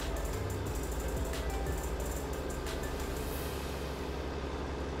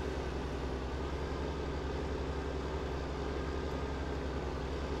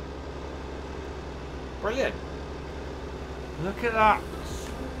 Brilliant. Look at that.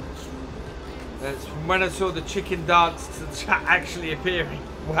 That's when I saw the chicken dance to the chat actually appearing.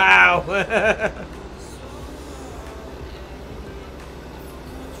 Wow.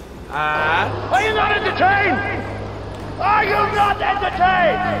 Are you not entertained? Are you not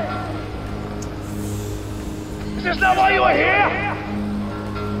entertained? Is this not why you were here?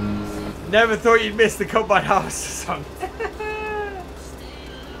 Never thought you'd miss the Combine Harvester song.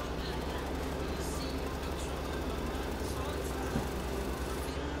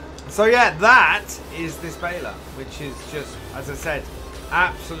 So yeah, that is this baler, which is just, as I said,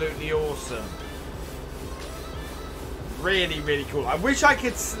 absolutely awesome. Really, really cool. I wish I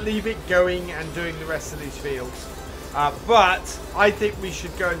could leave it going and doing the rest of these fields. But I think we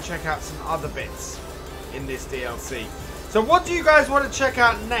should go and check out some other bits in this DLC. So what do you guys want to check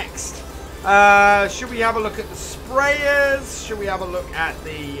out next? Should we have a look at the sprayers? Should we have a look at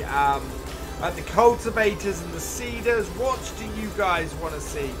the cultivators and the seeders? What do you guys want to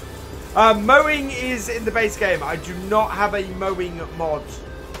see? Mowing is in the base game. I do not have a mowing mod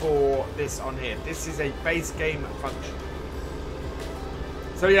for this on here. This is a base game function.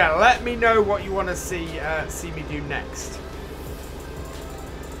 So yeah, let me know what you want to see me do next.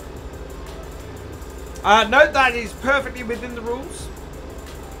 Note that is perfectly within the rules.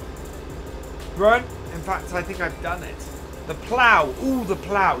 Right? In fact, I think I've done it. The plow. Ooh, the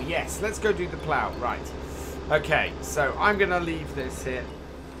plow. Yes, let's go do the plow. Right. Okay, so I'm going to leave this here.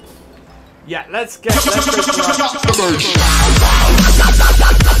 Yeah, let's go.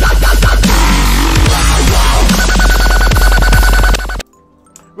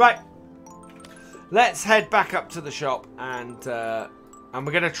 Right, let's head back up to the shop and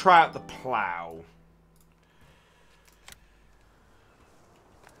we're going to try out the plow.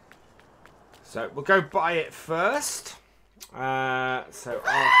 So we'll go buy it first.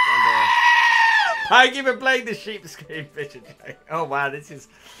 Thank you for playing the sheepskin vision. Oh wow, this is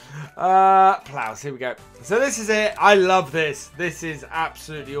plows. Here we go. So this is it. I love this. This is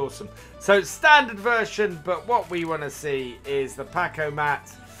absolutely awesome. So it's standard version, but what we want to see is the Paco mat.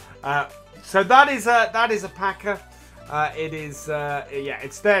 So that is a packer. It is yeah,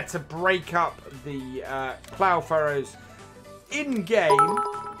 it's there to break up the plow furrows in game.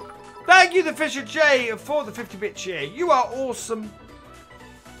 Thank you, the Fisher J, for the 50-bit cheer. You are awesome.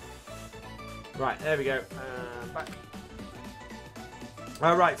 Right, there we go. Back.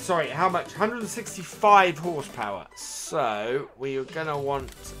 Right, sorry, how much? 165 horsepower. So, we are going to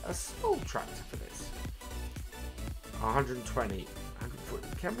want a small tractor for this. 120. 140.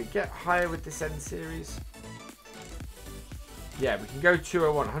 Can we get higher with this N series? Yeah, we can go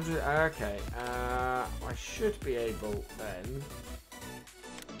 201. 100. Okay. I should be able then.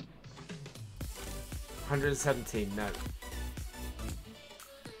 117. No.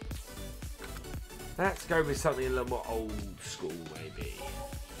 Let's go with something a little more old school, maybe.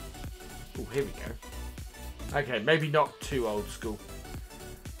 Oh, here we go. Okay, maybe not too old school.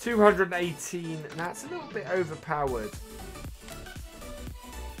 218. That's a little bit overpowered.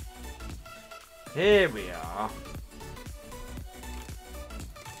 Here we are.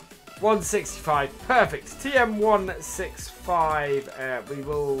 165. Perfect. TM165. We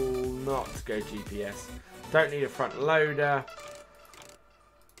will not go GPS. Don't need a front loader.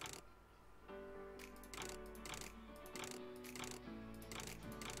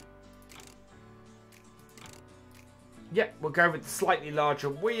 Yep, we'll go with the slightly larger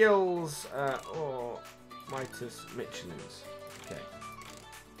wheels, or Mitas Michelin's. Okay.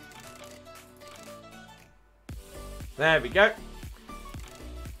 There we go.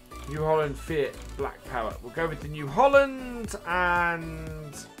 New Holland Fiat Black Power. We'll go with the New Holland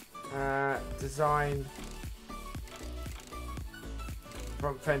and design.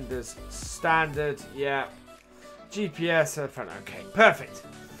 Front fenders standard, yeah. GPS front. Okay, perfect.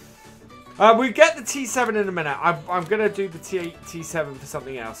 We get the T7 in a minute. I'm going to do the T7 for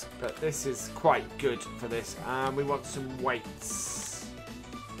something else. But this is quite good for this. And we want some weights.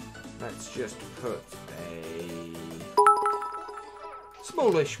 Let's just put a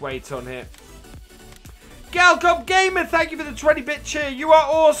smallish weight on here. Galcomp Gamer, thank you for the 20-bit cheer. You are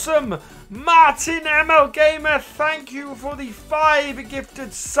awesome. martinMLGAMER, thank you for the 5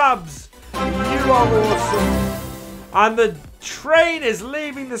 gifted subs. You are awesome. And the train is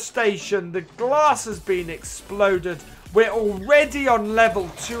leaving the station. The glass has been exploded. We're already on level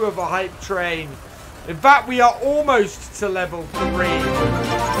 2 of a hype train. In fact, we are almost to level 3.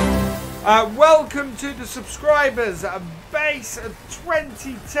 Welcome to the subscribers. Base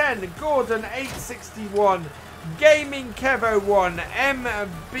 2010, Gordon 861, Gaming Kevo 1,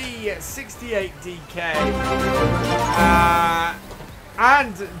 MB68DK,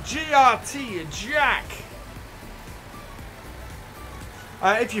 and GRT Jack.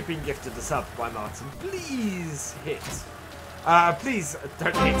 If you've been gifted a sub by Martin, please hit. Please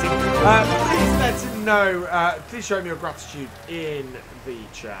don't hit him. Please let him know. Please show him your gratitude in the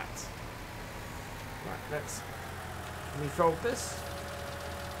chat. Right, let's. Can we fold this?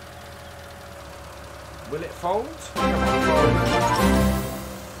 Will it fold? Come on, fold.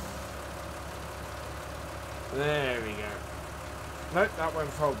 There we go. Nope, that won't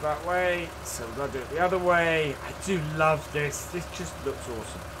fold that way. So we've got to do it the other way. I do love this. This just looks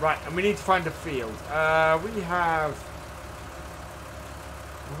awesome. Right, and we need to find a field. We do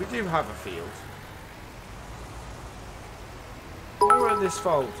have a field. Why won't this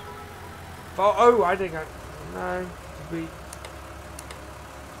fold? Oh, I didn't go. No. Did we?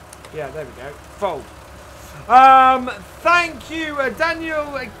 Yeah, there we go. Fold. Thank you,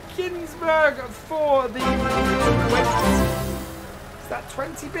 Daniel Ginsberg, for the 20. Is that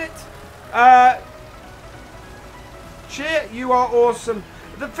 20-bit? Cheer, you are awesome.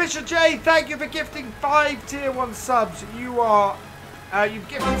 The Fisher J, thank you for gifting 5 tier 1 subs. You are, you've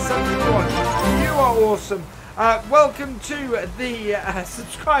gifted 71. You are awesome. Welcome to the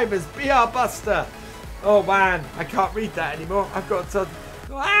subscribers, BR Buster. Oh man, I can't read that anymore. I've got to.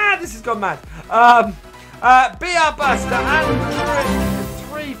 This has gone mad. BR Buster, Andrew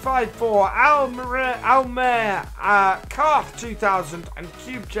 354, Almer, Calf 2000, and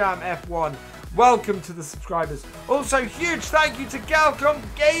Cube Jam F1. Welcome to the subscribers. Also, huge thank you to Galcomp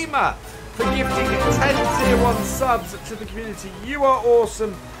Gamer for gifting 10 tier 1 subs to the community. You are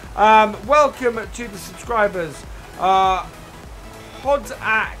awesome. Welcome to the subscribers.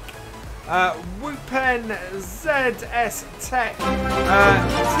 Hodak, Wupen, ZS Tech,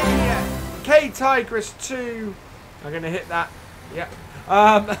 K Tigress 2. I'm going to hit that. Yeah.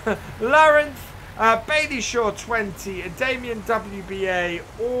 Larenth, Bailey Shaw 20, Damien WBA,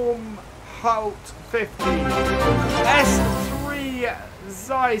 Orm Holt 50, S3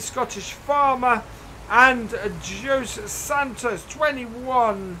 Zai Scottish Farmer, and Jose Santos 23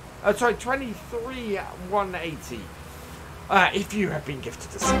 180. If you have been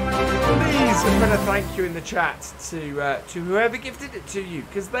gifted a sub, please put a thank you in the chat to whoever gifted it to you,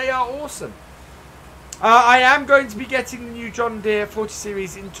 because they are awesome. I am going to be getting the new John Deere 40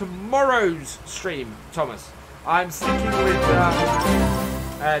 series in tomorrow's stream, Thomas. I'm sticking with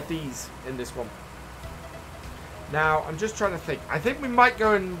these in this one. Now, I'm just trying to think. I think we might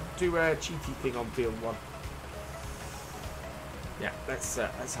go and do a cheaty thing on field 1. Yeah, let's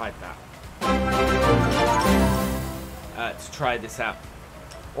hide that. To try this out.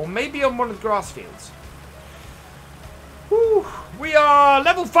 Or maybe on one of the grass fields. Woo, we are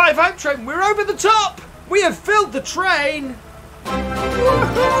level 5 hype train. We're over the top. We have filled the train.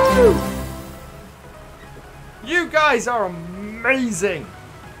 Woohoo! You guys are amazing.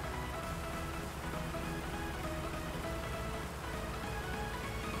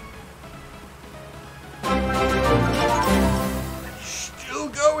 Still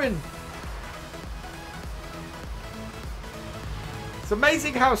going. It's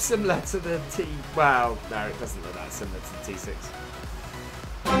amazing how similar to the T... Well, no, it doesn't look that similar to the T6.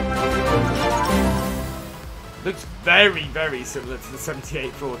 Looks very, very similar to the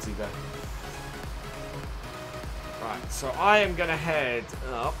 7840 though. Right, so I am going to head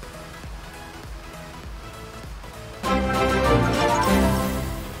up.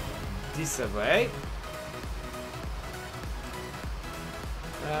 This way.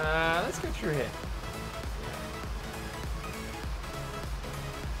 Let's go through here.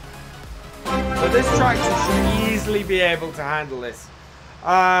 So this tractor should easily be able to handle this.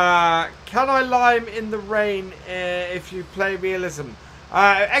 Can I lime in the rain if you play realism?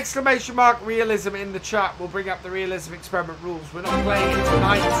 Exclamation mark realism in the chat. We'll bring up the realism experiment rules. We're not playing it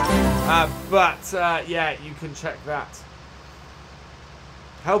tonight, but yeah, you can check that.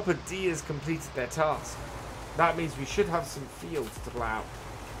 Helper D has completed their task. That means we should have some fields to plough.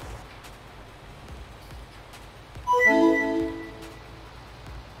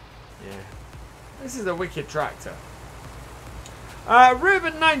 Yeah. This is a wicked tractor.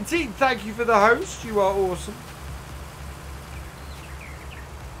 Ruben19, thank you for the host. You are awesome.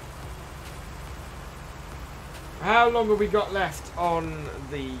 How long have we got left on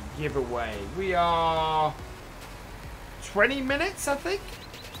the giveaway? We are 20 minutes, I think.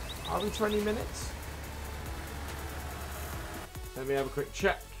 Are we 20 minutes? Let me have a quick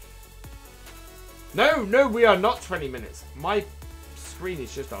check. No, we are not 20 minutes. My screen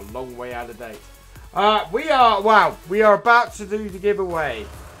is just a long way out of date. We are about to do the giveaway.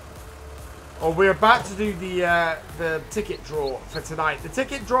 Or we're about to do the ticket draw for tonight. The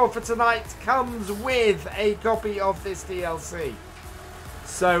ticket draw for tonight comes with a copy of this DLC.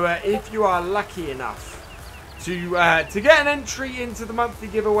 So if you are lucky enough to get an entry into the monthly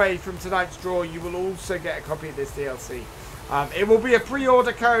giveaway from tonight's draw, you will also get a copy of this DLC. It will be a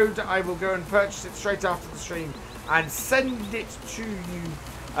pre-order code. I will go and purchase it straight after the stream and send it to you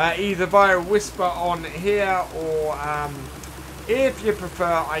either via Whisper on here or if you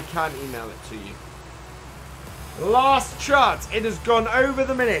prefer, I can email it to you. Last chart. It has gone over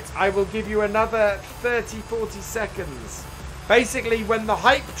the minute. I will give you another 30-40 seconds. Basically, when the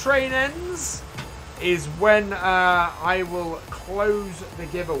hype train ends is when I will close the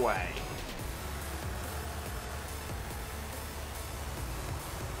giveaway.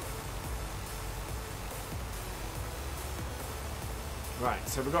 Right,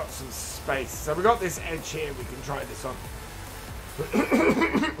 so we've got some space. So we've got this edge here. We can try this on.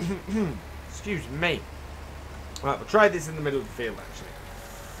 Excuse me. Right, we'll try this in the middle of the field,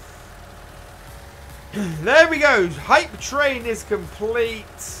 actually. There we go. Hype train is complete.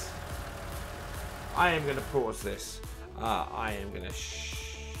 I am going to pause this. I am going to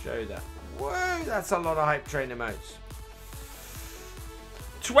show that. Whoa, that's a lot of hype train emotes.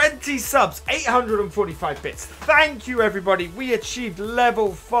 20 subs, 845 bits. Thank you, everybody. We achieved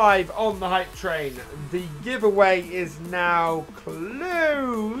level 5 on the hype train. The giveaway is now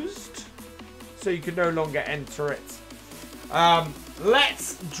closed, so you can no longer enter it.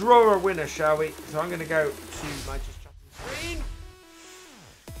 Let's draw a winner, shall we? So I'm going to go to my screen.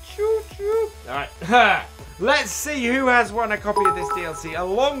 Alright, let's see who has won a copy of this DLC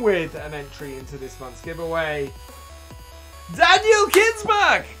along with an entry into this month's giveaway. Daniel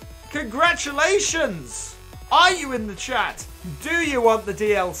Kinsberg! Congratulations! Are you in the chat? Do you want the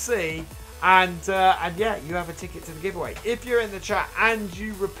DLC? And yeah, you have a ticket to the giveaway. If you're in the chat and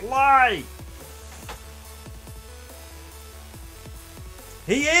you reply,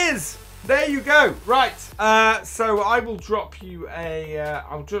 he is! There you go. Right. So I will drop you a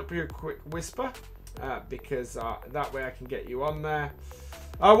quick whisper because that way I can get you on there.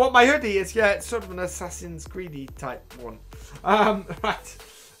 What my hoodie is, yeah, it's sort of an Assassin's Creed type one. Right.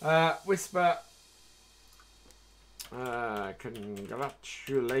 Whisper.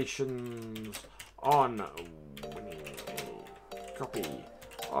 Congratulations on winning a copy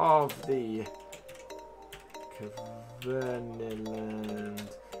of the Kverneland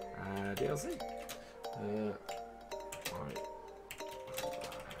DLC. Right.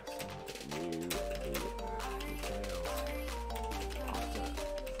 You the details after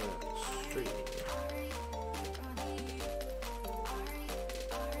the stream.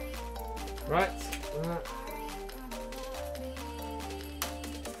 Right.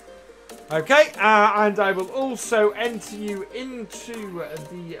 Okay, and I will also enter you into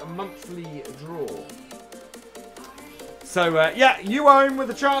the monthly draw. So, yeah, you are in with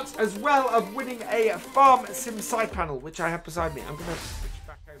a chance as well of winning a farm sim side panel, which I have beside me. I'm going to switch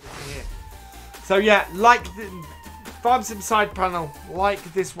back over to here. So, yeah, like the farm sim side panel, like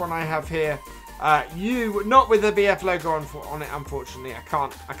this one I have here, you, not with the BF logo on it, unfortunately. I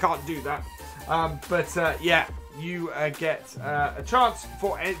can't do that. But, yeah, you get a chance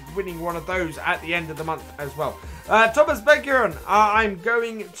for winning one of those at the end of the month as well. Thomas Beguren, I'm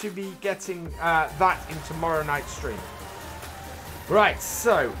going to be getting that in tomorrow night's stream. Right,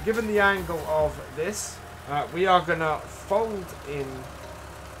 so, given the angle of this, we are going to fold in...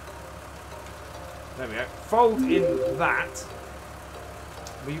 There we go. Fold in that.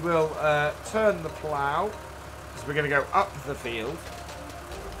 We will turn the plough, because we're going to go up the field.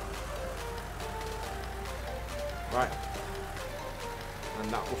 Right.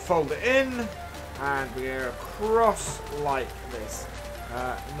 And that will fold it in, and we go across like this.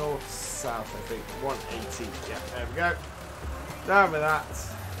 North, south, I think. 180. Yeah, there we go. Down with that.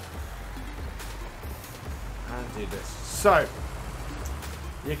 And do this. So,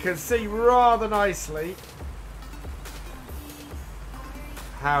 you can see rather nicely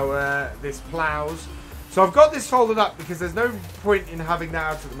how this plows. So I've got this folded up because there's no point in having that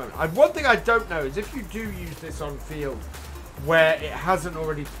out at the moment. One thing I don't know is if you do use this on field where it hasn't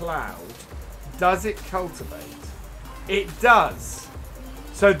already ploughed, does it cultivate? It does.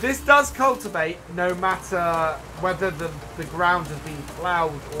 So this does cultivate no matter whether the ground has been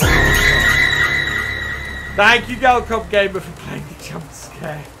ploughed or not. Thank you, Galcomp Gamer, for playing the jump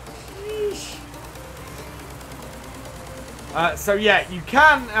scare. So yeah, you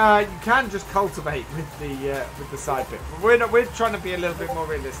can just cultivate with the side bit. But we're trying to be a little bit more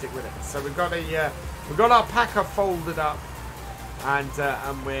realistic with it. So we've got our packer folded up, and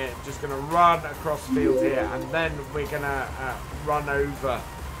we're just gonna run across the field here, and then we're gonna run over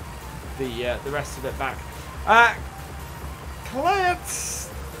the rest of it back. Clint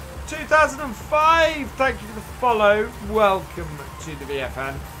 2005, thank you for the follow. Welcome to the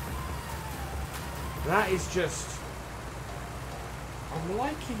VFN. That is just. I'm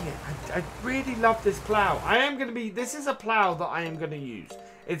liking it. I really love this plough. This is a plough that I am going to use.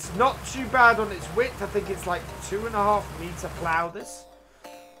 It's not too bad on its width. I think it's like 2.5 meter plough this.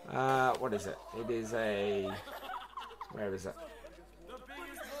 What is it? It is a... Where is it?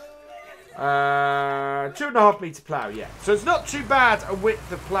 2.5 meter plough, yeah. So it's not too bad a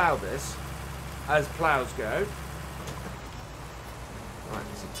width of plough this, as ploughs go. Right,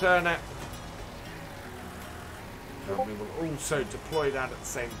 so turn it. And we will also deploy that at the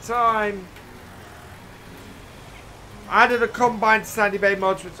same time. Added a combine to Sandy Bay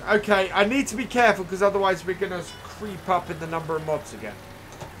mods. Which, okay, I need to be careful because otherwise we're going to creep up in the number of mods again.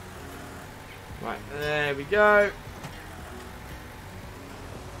 Right, there we go.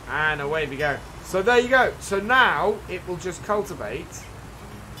 And away we go. So there you go. So now it will just cultivate.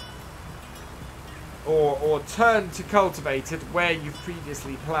 Or turn to cultivated where you've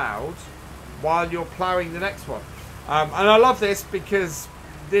previously ploughed while you're ploughing the next one. And I love this because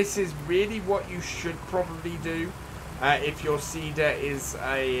this is really what you should probably do if your seeder is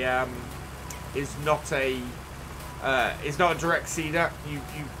not a direct seeder. You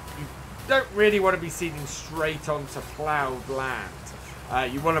don't really want to be seeding straight onto ploughed land.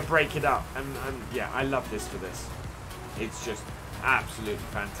 You want to break it up, and yeah, I love this for this. It's just absolutely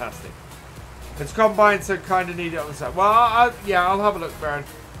fantastic. It's combined, so kind of need it on the side. Well, yeah, I'll have a look, Baron.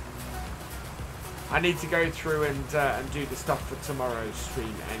 I need to go through and do the stuff for tomorrow's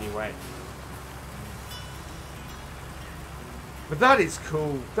stream anyway. But that is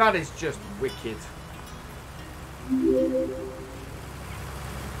cool. That is just wicked.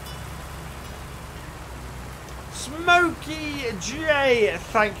 Smokey J,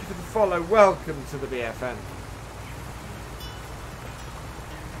 thank you for the follow. Welcome to the BFN.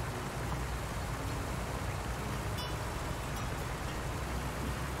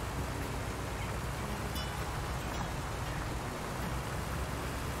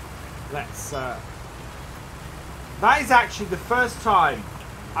 Let's that is actually the first time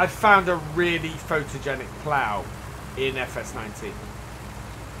I've found a really photogenic plough in FS19.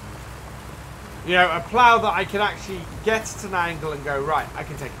 You know, a plough that I can actually get at an angle and go, right, I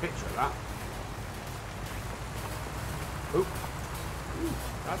can take a picture of that. Ooh,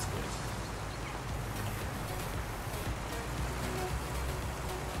 that's good.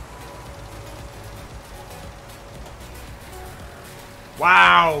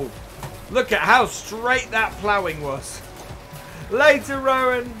 Wow! Look at how straight that ploughing was. Later,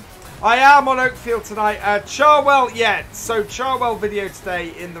 Rowan. I am on Oakfield tonight. Charwell, yeah. So Charwell video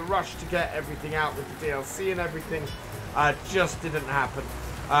today in the rush to get everything out with the DLC and everything just didn't happen.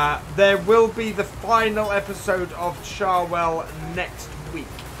 There will be the final episode of Charwell next week.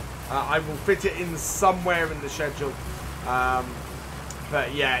 I will fit it in somewhere in the schedule.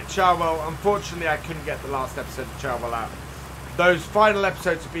 But yeah, Charwell, unfortunately I couldn't get the last episode of Charwell out. Those final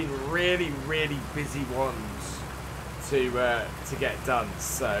episodes have been really, really busy ones to get done.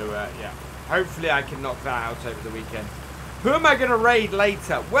 So yeah, hopefully I can knock that out over the weekend. Who am I going to raid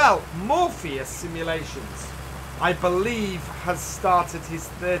later? Well, Morpheus Simulations, I believe, has started his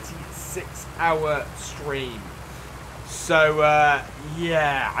 36-hour stream. So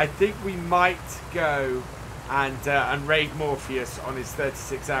yeah, I think we might go and raid Morpheus on his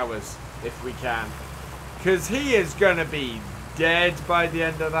 36 hours if we can, because he is going to be dead by the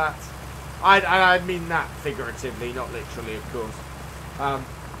end of that. I mean that figuratively, not literally, of course.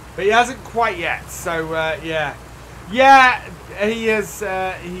 But he hasn't quite yet. So yeah, he is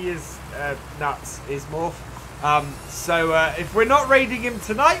nuts. Is Morph. So if we're not raiding him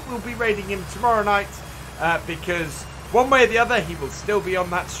tonight, we'll be raiding him tomorrow night, because one way or the other, he will still be on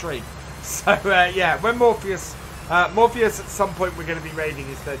that stream. So yeah, when Morpheus at some point, we're going to be raiding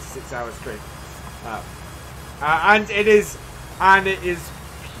his 36-hour stream. And it is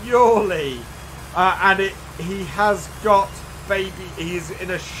purely, and he has got he's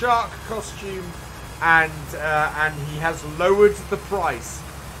in a shark costume, and he has lowered the price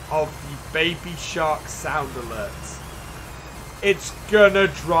of the baby shark sound alerts. It's gonna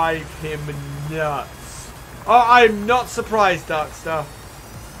drive him nuts. Oh, I'm not surprised, Darkstar.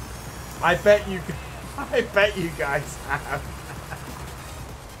 I bet you guys have.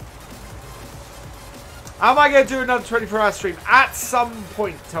 Am I going to do another 24-hour stream? At some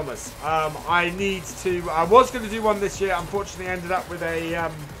point, Thomas. I need to... I was going to do one this year. Unfortunately, I ended up with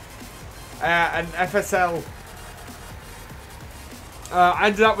an FSL... I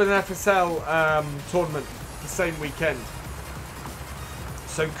ended up with an FSL tournament the same weekend.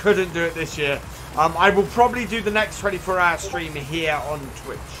 So couldn't do it this year. I will probably do the next 24-hour stream here on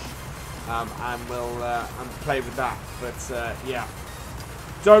Twitch. And we'll play with that. But, yeah.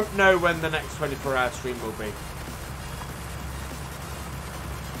 Don't know when the next 24-hour stream will be.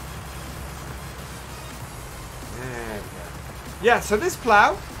 There we go. Yeah, so this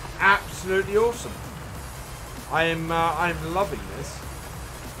plough, absolutely awesome. I'm loving this.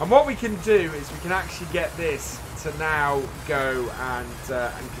 And what we can do is we can actually get this to now go and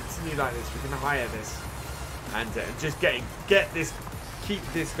continue like this. We can hire this and just keep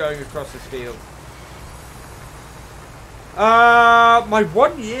this going across this field. My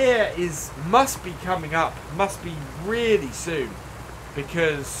 1 year must be coming up. Must be really soon,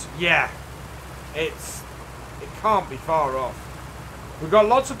 because yeah, it can't be far off. We've got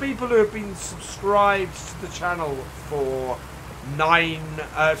lots of people who have been subscribed to the channel for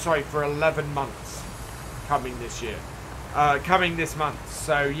 11 months coming this year, coming this month.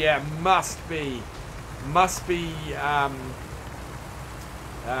 So yeah, must be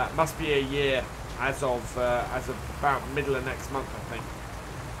a year. As of about middle of next month, I think,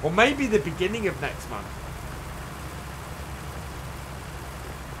 or maybe the beginning of next month.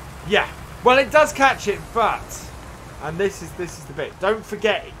 Yeah, well, it does catch it, but and this is the bit. Don't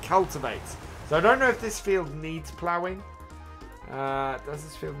forget, it cultivates. So I don't know if this field needs ploughing. Does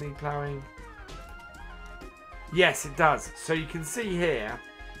this field need ploughing? Yes, it does. So you can see here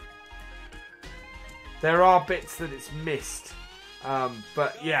there are bits that it's missed,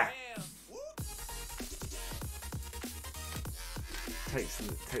 but yeah. Take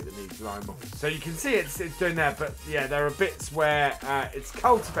the lead line off. So you can see it's doing there, but yeah, there are bits where it's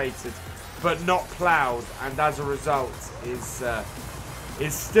cultivated but not ploughed, and as a result is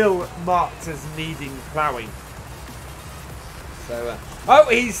still marked as needing ploughing. So oh,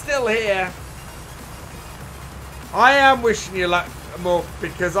 he's still here. I am wishing you luck more,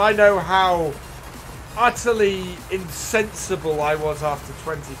 because I know how utterly insensible I was after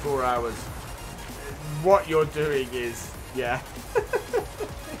 24 hours. What you're doing is, yeah.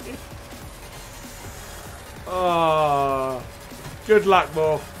 Oh, good luck,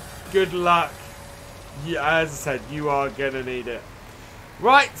 Morph. Good luck. Yeah, as I said, you are gonna need it.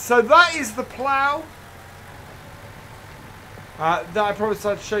 Right, so that is the plough that I promised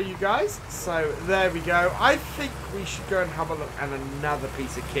I'd show you guys. So there we go. I think we should go and have a look at another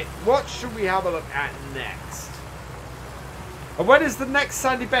piece of kit. What should we have a look at next? And when is the next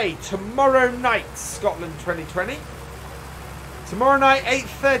Sandy Bay? Tomorrow night, Scotland 2020. Tomorrow night,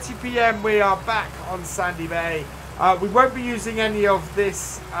 8:30 PM, we are back on Sandy Bay. We won't be using any of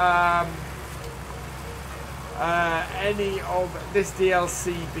this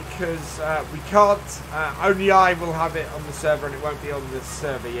DLC because we can't. Only I will have it on the server, and it won't be on the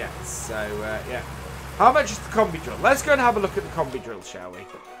server yet. So yeah. How much is the combi drill? Let's go and have a look at the combi drill, shall we?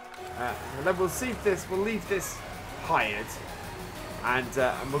 And then we'll see if this. We'll leave this hired, and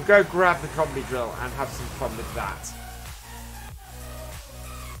we'll go grab the combi drill and have some fun with that.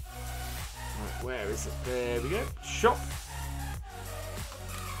 Where is it? There we go. Shop.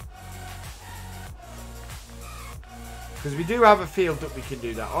 Because we do have a field that we can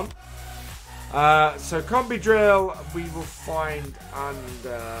do that on. So combi drill we will find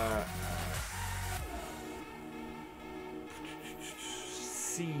under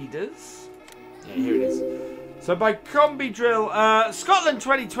Cedars. Yeah, here it is. So by combi drill, Scotland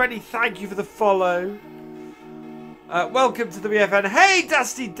 2020, thank you for the follow. Welcome to the BFN. Hey,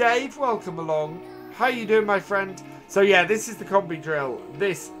 Dusty Dave, welcome along. How you doing, my friend? So yeah, this is the combi drill.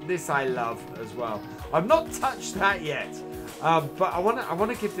 This I love as well. I've not touched that yet, but I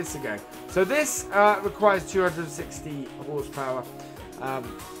wanna give this a go. So this requires 260 horsepower.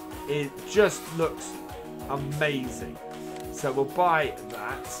 It just looks amazing. So we'll buy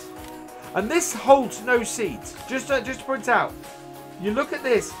that. And this holds no seeds. Just to point out, you look at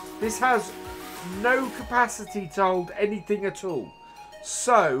this. This has no capacity to hold anything at all.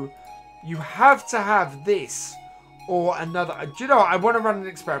 So you have to have this or another. Do you know what? I want to run an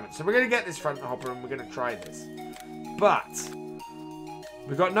experiment. So we're going to get this front hopper and we're going to try this. But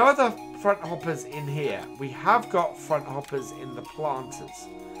we've got no other front hoppers in here. We have got front hoppers in the planters.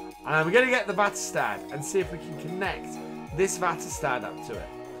 And we're going to get the Vattenstad and see if we can connect this Vattenstad up to it.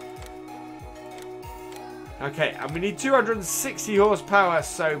 Okay, and we need 260 horsepower,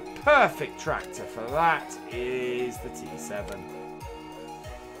 so perfect tractor for that is the T7.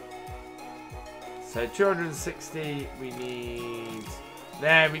 So 260, we need,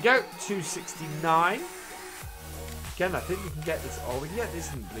 there we go, 269. Again, I think we can get this, we can get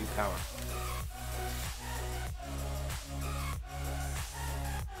this in blue power.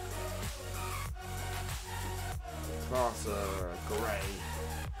 Class grey.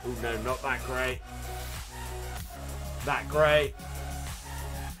 Oh no, not that grey. That grey.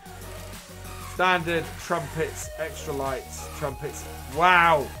 Standard, trumpets, extra lights, trumpets.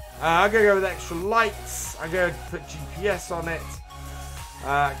 Wow. I'm going to go with extra lights. I'm going to put GPS on it.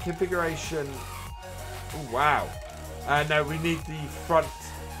 Configuration. Oh, wow. No, we need the front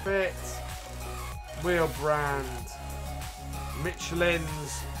bit. Wheel brand.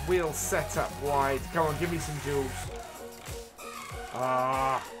 Michelin's. Wheel setup wide. Come on, give me some jewels.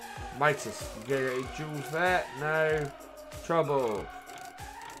 Midas. You get any jewels there? No. Trouble.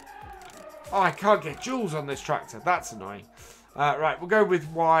 Oh, I can't get jewels on this tractor. That's annoying. Right, we'll go with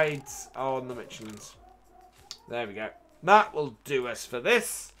wides on the Michelin's. There we go. That will do us for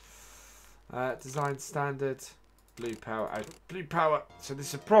this. Design standard. Blue power. Blue power. So this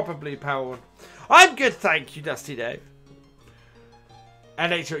is a proper blue power one. I'm good, thank you, Dusty Dave.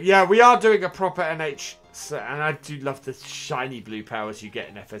 NH. Yeah, we are doing a proper NH. So, and I do love the shiny blue powers you get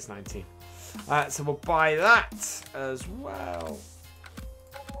in FS19. So we'll buy that as well.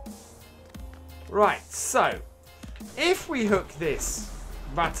 Right, so if we hook this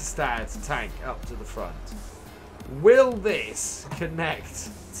Vattenstad tank up to the front, will this connect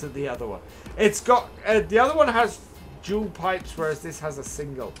to the other one? It's got the other one has dual pipes, whereas this has a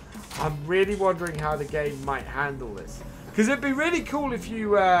single. I'm really wondering how the game might handle this, because it'd be really cool if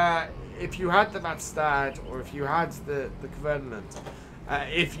you had the Vattenstad or if you had the Kverneland,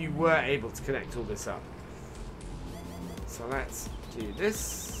 if you were able to connect all this up. So let's do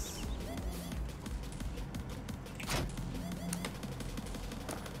this.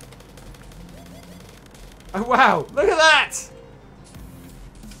 Oh wow, look at that!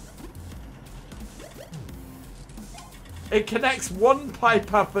 It connects one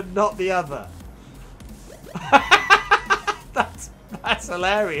pipe up and not the other. That's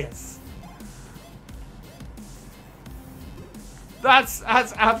hilarious. That's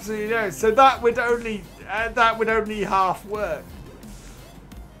absolutely hilarious. So that would only half work.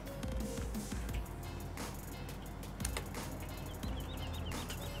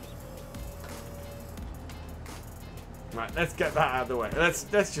 Right, let's get that out of the way.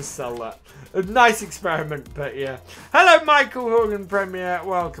 Let's just sell that. A nice experiment, but yeah. Hello, Michael Horgan Premier.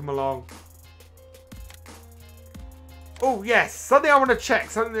 Welcome along. Oh yes, something I want to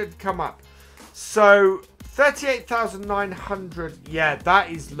check. Something that come up. So 38,900. Yeah, that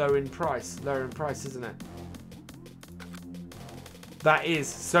is low in price. Lower in price, isn't it? That is.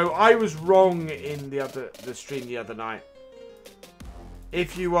 So I was wrong in the stream the other night.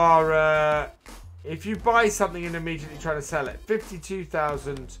 If you are. If you buy something and immediately try to sell it,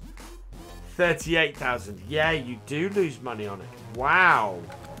 52,000, 38,000. Yeah, you do lose money on it. Wow.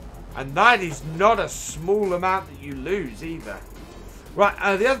 And that is not a small amount that you lose either. Right,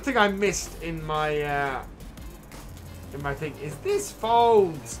 the other thing I missed in my thing is this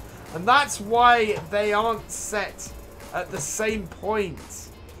folds. And that's why they aren't set at the same point.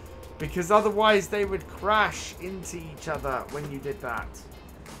 Because otherwise they would crash into each other when you did that.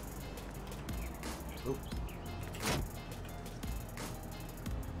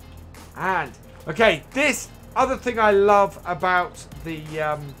 And okay, this other thing I love about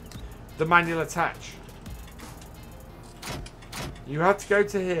the manual attach. You have to go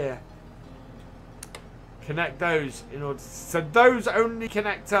to here, connect those in order. So those only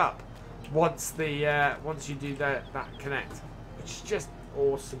connect up once you do that connect, which is just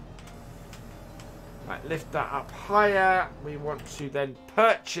awesome. Right, lift that up higher. We want to then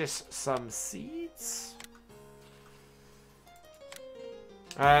purchase some seeds.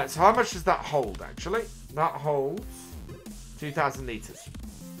 So how much does that hold, actually? That holds 2,000 litres.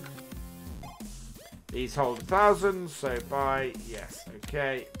 These hold 1,000, so buy, yes,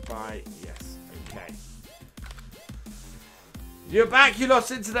 okay, buy, yes, okay. You're back, you lost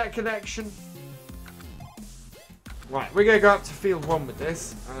internet connection. Right, we're going to go up to field 1 with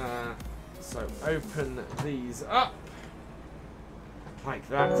this. So open these up. Like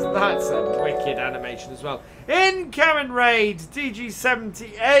that's a wicked animation as well. Incoming raid,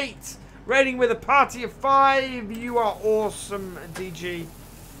 DG78. Raiding with a party of 5. You are awesome, DG.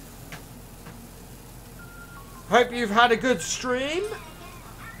 Hope you've had a good stream.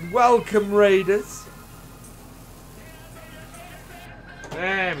 Welcome, raiders.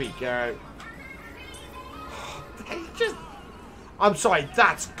 There we go. I'm sorry,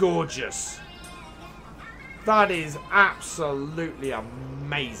 that's gorgeous. That is absolutely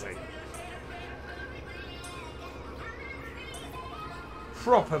amazing.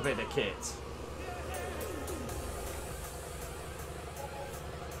 Proper bit of kit.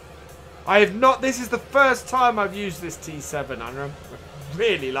 I have not, this is the first time I've used this T7 and I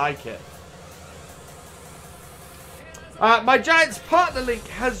really like it. My Giants partner link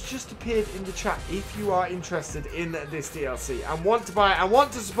has just appeared in the chat if you are interested in this DLC and want to buy it and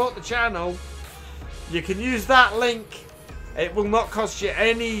want to support the channel. You can use that link. It will not cost you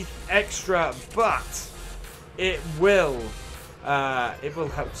any extra, but it will help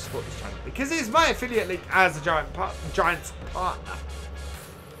to support this channel because it's my affiliate link as a Giants partner.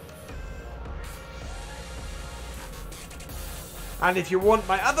 And if you want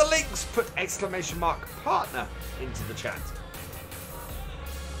my other links, put !partner into the chat.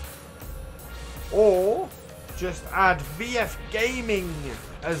 Or just add VF Gaming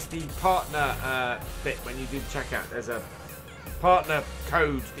as the partner bit when you do the checkout. There's a partner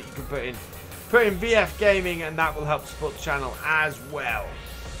code that you can put in. Put in VF Gaming and that will help support the channel as well.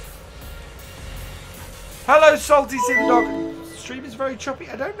 Hello, Salty Sim Dog. Stream is very choppy.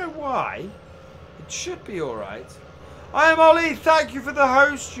 I don't know why. It should be alright. I am Ollie. Thank you for the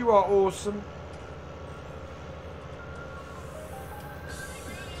host. You are awesome.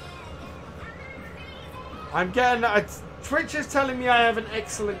 I'm getting... Twitch is telling me I have an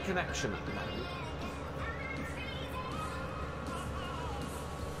excellent connection at the moment.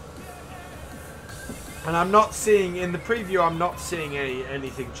 And I'm not seeing... In the preview, I'm not seeing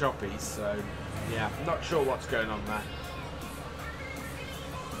anything choppy. So, yeah. I'm not sure what's going on there.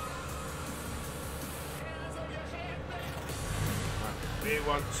 We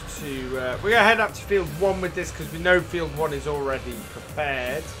want to... we're going to head up to Field 1 with this because we know Field 1 is already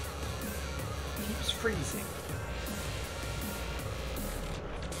prepared. It keeps freezing.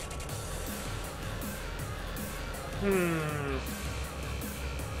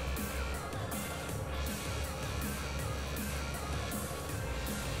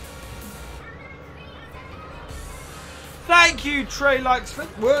 Thank you, Trey Likes for...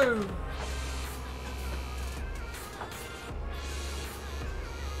 Whoa!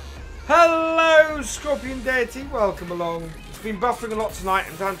 Hello, Scorpion Deity. Welcome along. It's been buffering a lot tonight.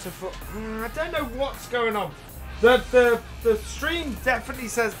 I'm down to... I don't know what's going on. The stream definitely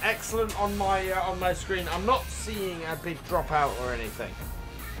says excellent on my screen. I'm not seeing a big dropout or anything.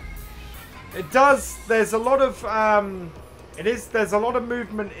 It does. There's a lot of there's a lot of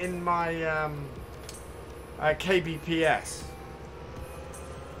movement in my KBPS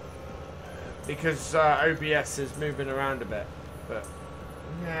because OBS is moving around a bit, but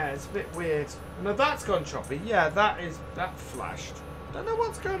yeah, it's a bit weird. No, that's gone choppy. Yeah, that flashed. Don't know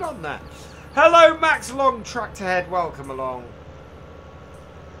what's going on there. Hello, Max Long Tracked Ahead. Welcome along.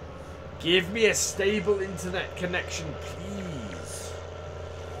 Give me a stable internet connection, please.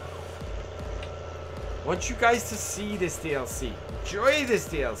 I want you guys to see this DLC. Enjoy this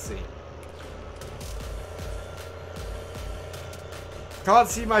DLC. Can't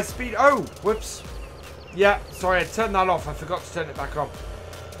see my speed. Oh, whoops. Yeah, sorry, I turned that off. I forgot to turn it back on.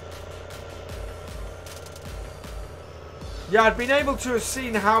 Yeah, I'd been able to have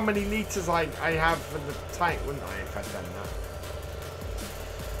seen how many litres I have for the tank, wouldn't I, if I'd done that.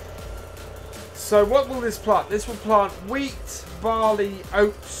 So what will this plant? This will plant wheat, barley,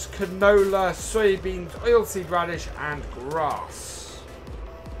 oats, canola, soybeans, oilseed radish, and grass.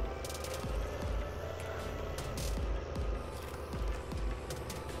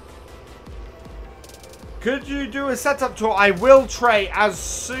 Could you do a setup tour? I will, Trey, as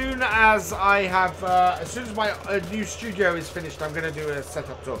soon as I have, as soon as my new studio is finished, I'm going to do a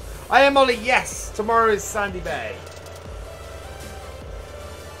setup tour. I am Ollie, yes. Tomorrow is Sandy Bay.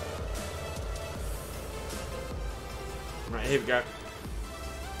 Right, here we go.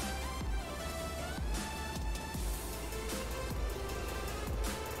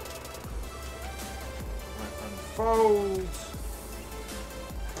 Right, unfold.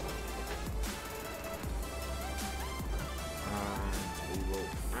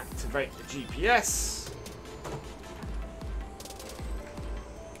 Activate the GPS.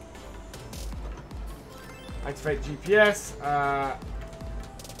 Activate GPS.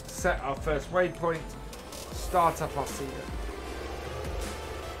 Set our first waypoint. Start up our seeder.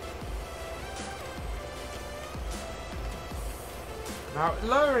 Now,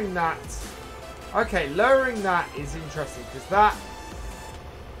 lowering that... Okay, lowering that is interesting because that...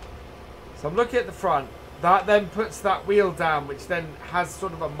 So I'm looking at the front. That then puts that wheel down, which then has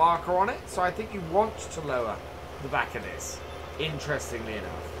sort of a marker on it. So I think you want to lower the back of this, interestingly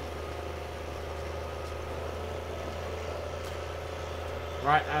enough.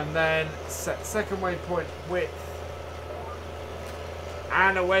 Right, and then set second waypoint width.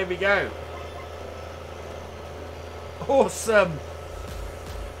 And away we go. Awesome.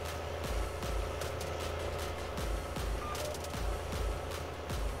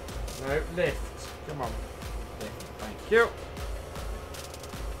 No, lift. Come on. Lift. Thank you.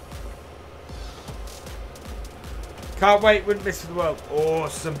 Can't wait, wouldn't miss for the world.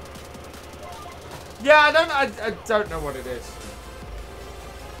 Awesome. Yeah, I don't know what it is.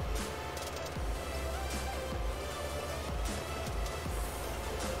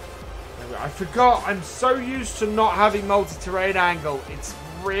 I forgot, I'm so used to not having multi-terrain angle. It's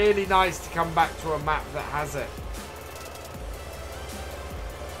really nice to come back to a map that has it.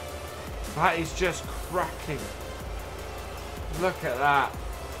 That is just cracking. Look at that.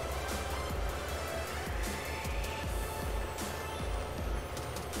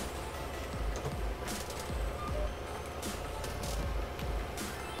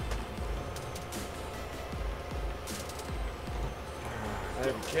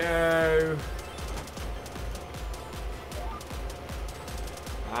 There we go.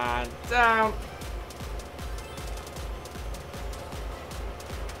 And down.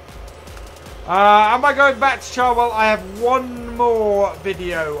 Am I going back to Charwell? I have one more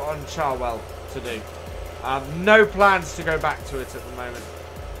video on Charwell to do. No plans to go back to it at the moment.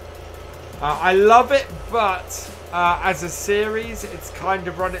 I love it, but as a series, it's kind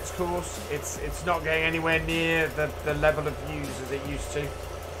of run its course. It's not going anywhere near the level of views as it used to.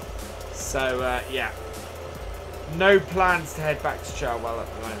 So, yeah. No plans to head back to Charwell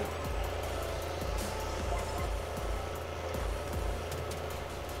at the moment.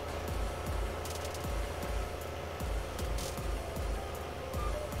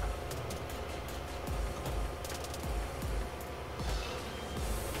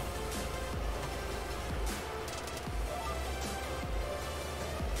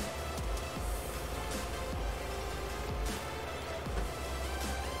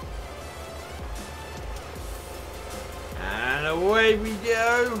 Away we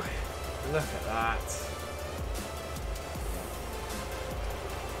go. Look at that.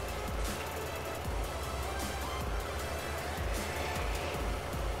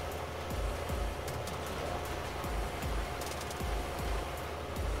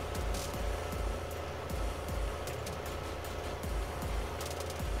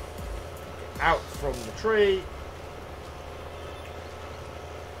 Out from the tree.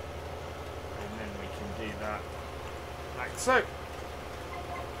 And then we can do that like so.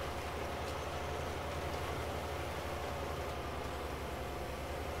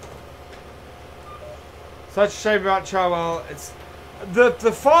 Such a shame about Charwell. It's the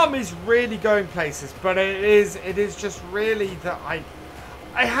farm is really going places, but it is just really that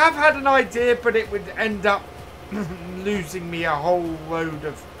I have had an idea, but it would end up losing me a whole load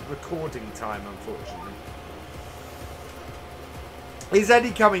of recording time, unfortunately. Is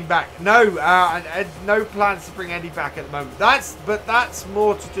Eddie coming back? No, no plans to bring Eddie back at the moment. But that's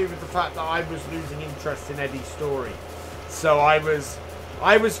more to do with the fact that I was losing interest in Eddie's story. So I was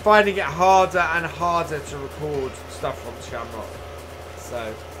finding it harder and harder to record stuff from Shamrock.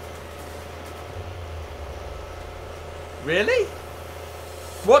 So, really?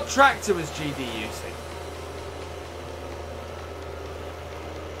 What tractor was GD using?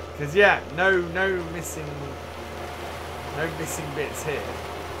 Because yeah, no missing bits here.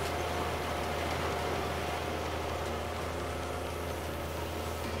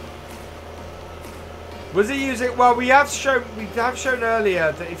 Was he using? Well, we have shown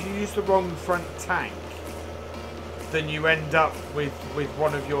earlier that if you use the wrong front tank, then you end up with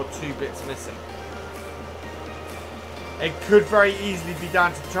one of your 2 bits missing. It could very easily be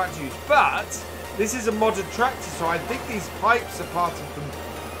down to the tractor use, but this is a modded tractor, so I think these pipes are part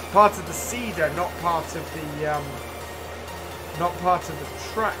of the seeder, not part of the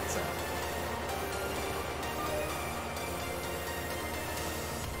tractor.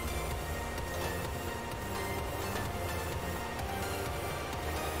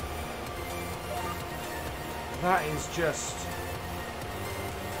 That is just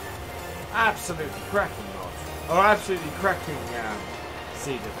absolutely cracking mod. Or absolutely cracking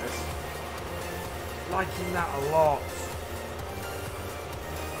seed of this. Liking that a lot.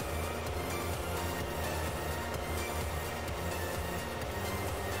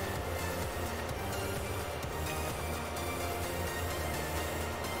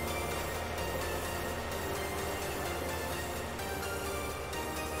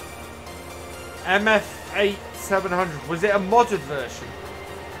 MF8700. Was it a modded version?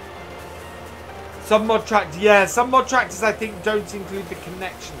 Some mod tractors, yeah, some mod tractors I think don't include the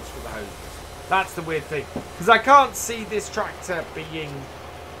connections for the hoses. That's the weird thing. Because I can't see this tractor being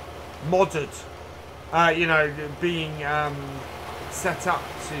modded. You know, being set up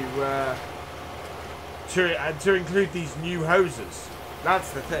to include these new hoses.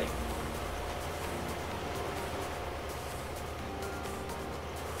 That's the thing.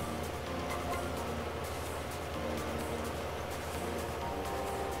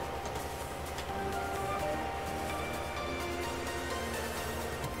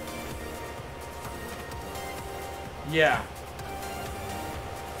 Yeah.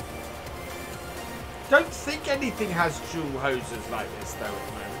 Don't think anything has dual hoses like this though at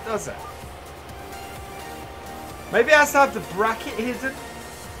the moment, does it? Maybe it has to have the bracket hidden.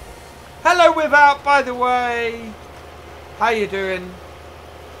 Hello Without, by the way. How you doing?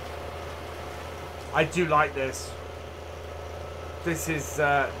 I do like this. This is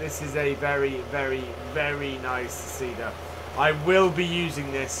a very, very, very nice cedar. I will be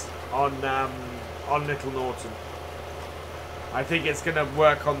using this on Little Norton. I think it's going to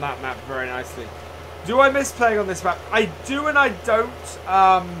work on that map very nicely. Do I miss playing on this map? I do and I don't.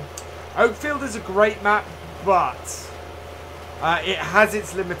 Oakfield is a great map, but it has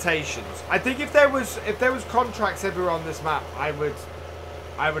its limitations. I think if there was contracts everywhere on this map, I would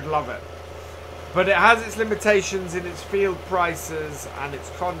love it. But it has its limitations in its field prices and its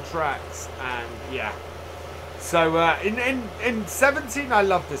contracts, and yeah. So in 17, I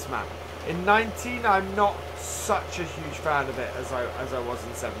love this map. In 19, I'm not such a huge fan of it as I was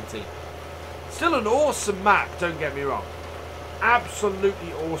in 17. Still an awesome map, don't get me wrong.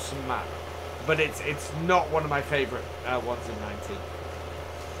 Absolutely awesome map. But it's not one of my favourite ones in 19.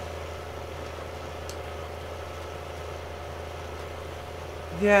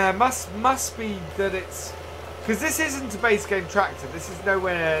 Yeah, must be that it's... Because this isn't a base game tractor. This is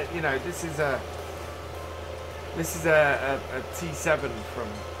nowhere, you know, this is a T7 from...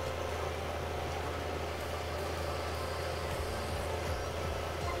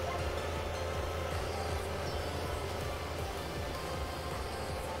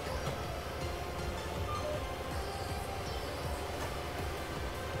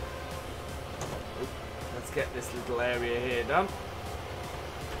 Get this little area here done.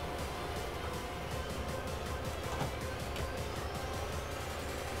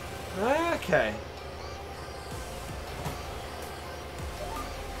 Okay.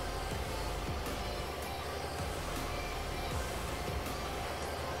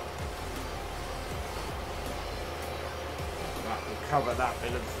 That will cover that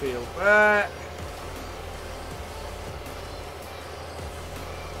bit of the field there.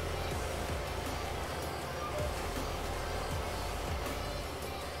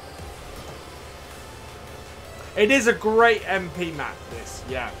 It is a great MP map, this,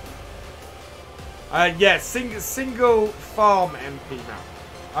 yeah. Yeah, single farm MP map.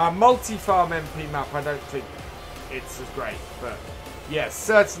 Multi-farm MP map, I don't think it's as great, but yeah,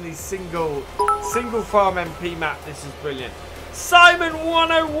 certainly single farm MP map, this is brilliant.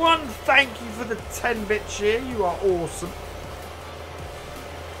 Simon101, thank you for the 10-bit cheer, you are awesome.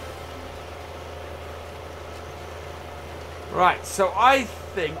 Right, so I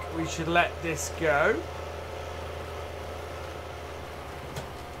think we should let this go.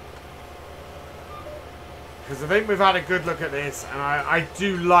 Because I think we've had a good look at this, and I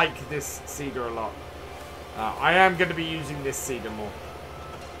do like this cedar a lot. I am going to be using this cedar more.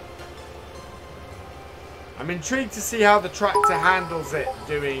 I'm intrigued to see how the tractor handles it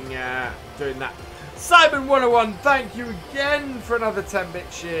doing that. Simon101, thank you again for another 10-bit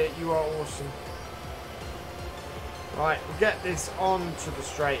share. You are awesome. Right, we'll get this onto the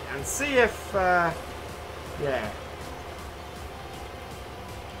straight and see if, yeah.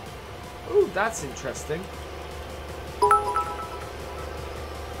 Ooh, that's interesting.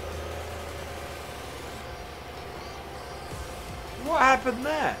 What happened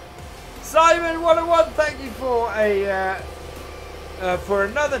there? Simon101, thank you for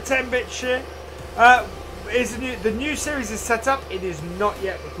another 10-bit share. The new series is set up. It is not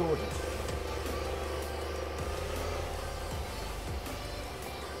yet recorded.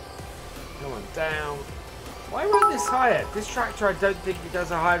 Come on, down. Why run this higher? This tractor, I don't think it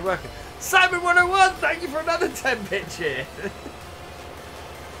does a hard worker. Simon101, thank you for another 10-bit share.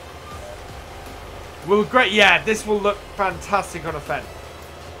 Well, great. Yeah, this will look fantastic on a Fen.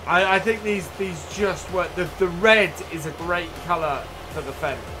 I think these just work. The red is a great colour for the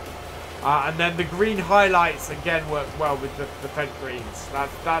Fen. And then the green highlights again work well with the Fent greens.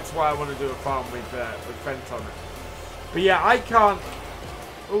 That's why I want to do a farm with Fent on it. But yeah, I can't.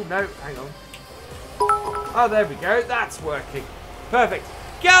 Oh no, hang on. Oh, there we go. That's working. Perfect.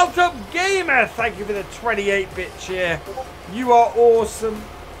 Galcomp Gamer, thank you for the 28-bit cheer. You are awesome.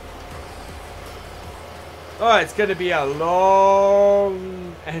 Oh, it's going to be a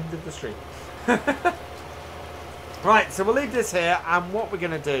long end of the stream. Right, so we'll leave this here, and what we're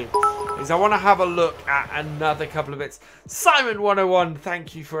going to do is I want to have a look at another couple of bits. Simon101,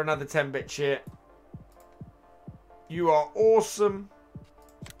 thank you for another 10-bit cheer. You are awesome.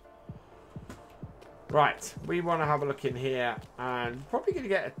 Right, we want to have a look in here, and probably going to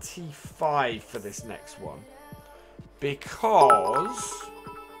get a T5 for this next one. Because...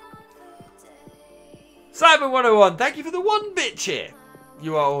 Simon101, thank you for the 1-bit cheer.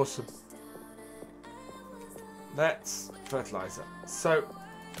 You are awesome. Let's fertilizer. So,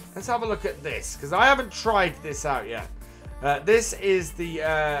 let's have a look at this, because I haven't tried this out yet. This is the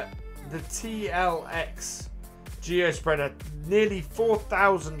TLX Geospreader, nearly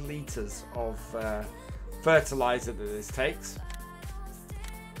 4,000 litres of fertilizer that this takes.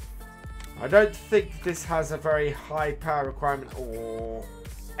 I don't think this has a very high power requirement or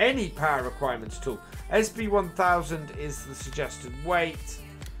any power requirements at all. SB1000 is the suggested weight.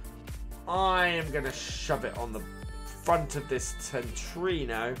 I am going to shove it on the front of this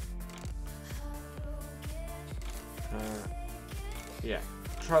Tentrino. Yeah,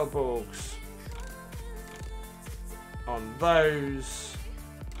 Trellborgs on those.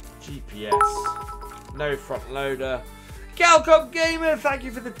 GPS. No front loader. Galcomp Gamer, thank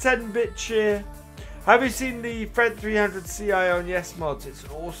you for the 10-bit cheer. Have you seen the Fred 300 CI on Yes Mods? It's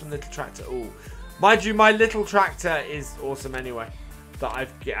an awesome little tractor. Ooh. Mind you, my little tractor is awesome anyway. That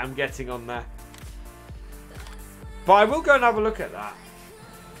I'm getting on there. But I will go and have a look at that.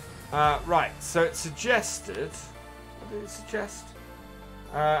 Right, so it suggested... What did it suggest?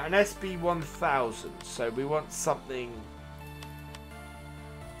 An SB1000. So we want something...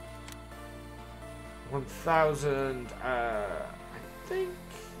 1000... I think...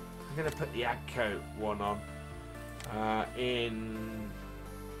 I'm going to put the AGCO one on. In...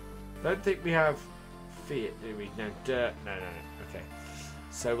 Don't think we have Fiat, do we? No, dirt. No. Okay.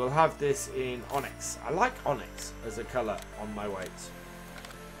 So we'll have this in Onyx. I like Onyx as a colour on my weights.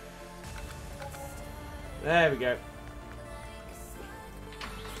 There we go.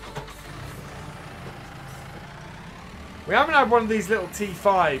 We haven't had one of these little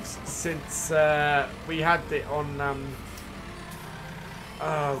T5s since we had it on...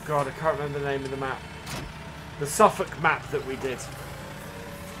 oh god, I can't remember the name of the map. The Suffolk map that we did.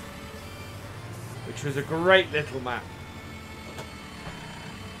 Which was a great little map.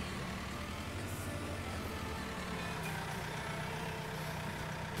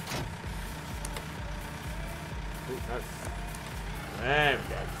 There we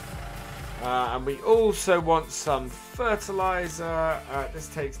go. And we also want some fertilizer. This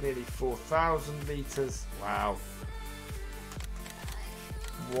takes nearly 4,000 litres. Wow.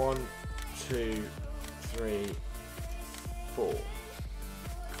 1, 2, 3, 4.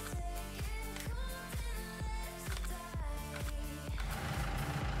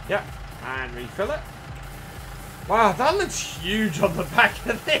 Yep, and refill it. Wow, that looks huge on the back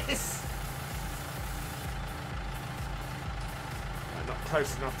of this. Not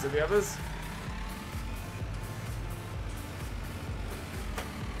close enough to the others.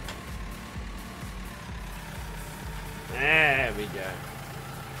 There we go.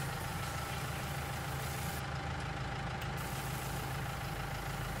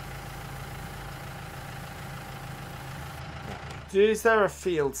 Is there a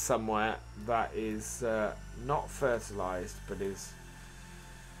field somewhere that is not fertilised but is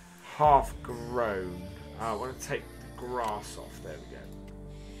half grown? I want to take the grass off. There we go.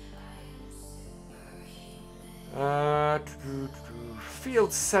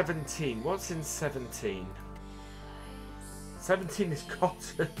 Field 17. What's in 17? 17 is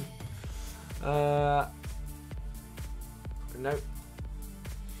cotton. Nope.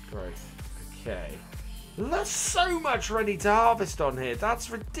 Growth. Okay. There's so much ready to harvest on here. That's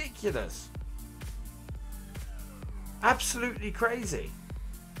ridiculous. Absolutely crazy.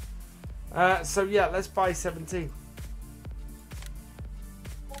 So yeah, let's buy 17.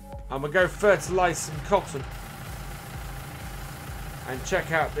 And we'll go fertilise some cotton. And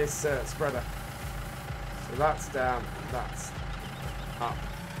check out this spreader. So that's down, that's up.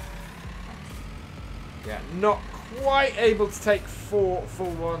 Yeah, not quite able to take 4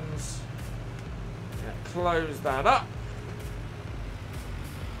 full ones. Yeah, close that up.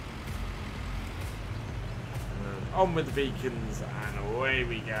 And on with the beacons, and away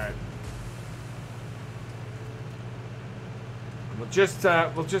we go. And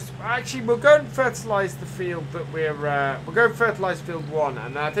we'll go and fertilise the field that we'll go and fertilise field 1,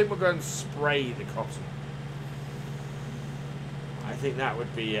 and I think we'll go and spray the cotton. think that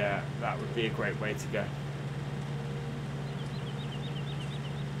would be a great way to go.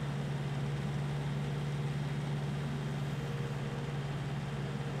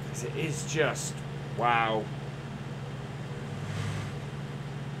 Because it is just wow.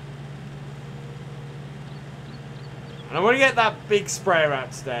 And I want to get that big sprayer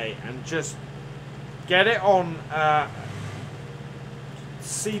out today and just get it on,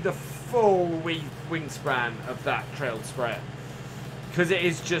 see the full wingspan of that trailed sprayer. Because it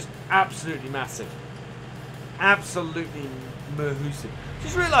is just absolutely massive. Absolutely mahoosive.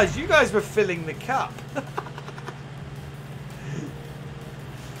 Just realised you guys were filling the cup.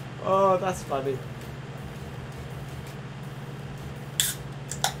 Oh, that's funny.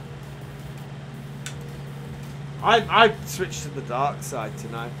 I switched to the dark side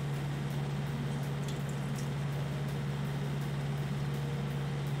tonight.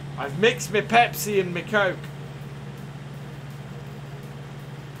 I've mixed my Pepsi and my Coke.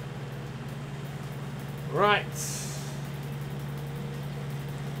 Right.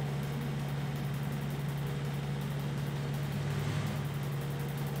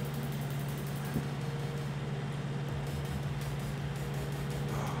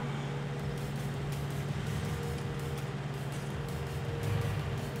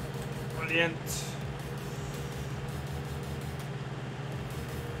 Brilliant.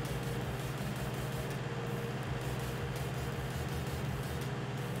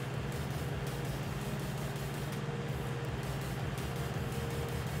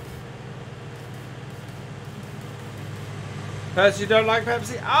 Percy, you don't like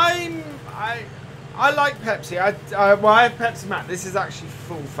Pepsi? I like Pepsi. Well, I have Pepsi Max. This is actually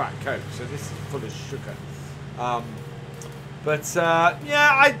full fat Coke, so this is full of sugar. Yeah,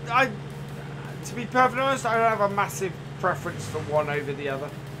 I to be perfectly honest, I don't have a massive preference for one over the other.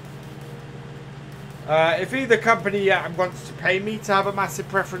 If either company wants to pay me to have a massive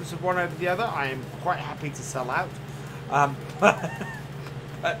preference of one over the other, I am quite happy to sell out.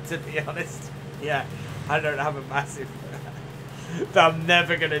 But to be honest, yeah, I don't have a massive. I'm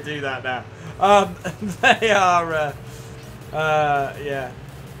never going to do that now. They are, yeah.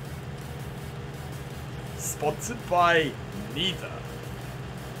 Sponsored by neither.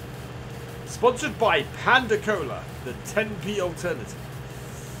 Sponsored by Panda Cola, the 10p alternative.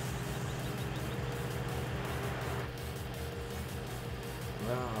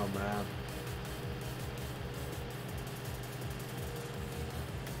 Oh, man.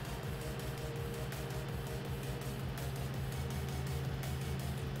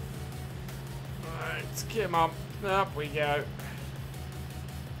 Come on, up we go.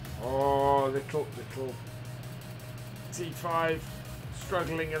 Oh, little T5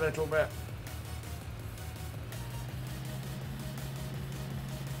 struggling a little bit.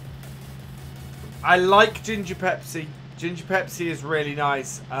 I like Ginger Pepsi. Ginger Pepsi is really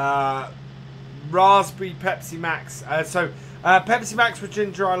nice. Raspberry Pepsi Max. Pepsi Max with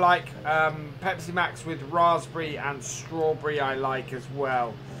ginger I like. Pepsi Max with raspberry and strawberry I like as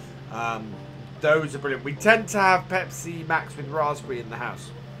well. Those are brilliant. We tend to have Pepsi Max with raspberry in the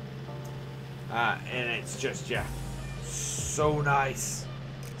house. And it's just, yeah, so nice.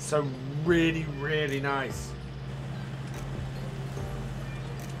 So really, really nice.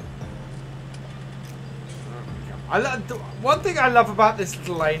 One thing I love about this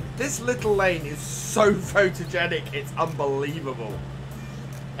little lane is so photogenic, it's unbelievable.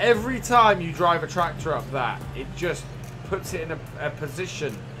 Every time you drive a tractor up that, it just puts it in a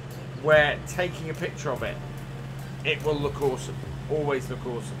position where taking a picture of it, it will look awesome. Always look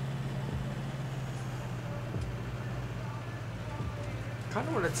awesome. Kind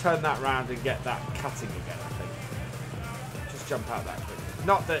of want to turn that round and get that cutting again, I think. Just jump out that quickly.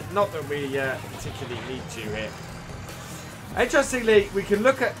 Not that we particularly need to here. Interestingly, we can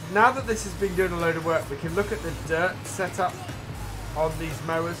look at, now that this has been doing a load of work, we can look at the dirt setup on these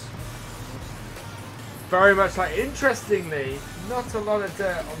mowers. Very much like, interestingly, not a lot of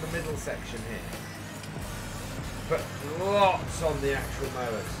dirt on the middle section here, but lots on the actual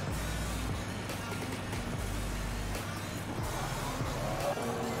mowers.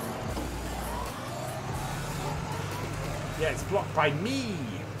 Yeah, it's blocked by me.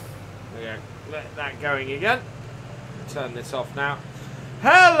 There we go. Let that going again. Turn this off now.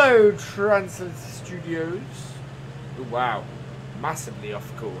 Hello, Translate Studios. Oh, wow. Massively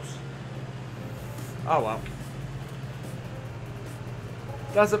off course. Oh well.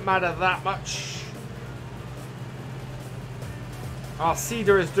 Doesn't matter that much. Our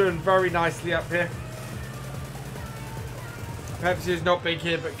Cedar is doing very nicely up here. Pepsi is not big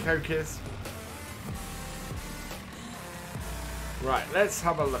here, but Coke is. Right, let's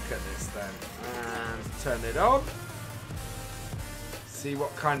have a look at this then. And turn it on. see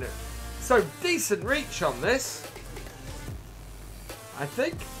what kind of... So, decent reach on this. I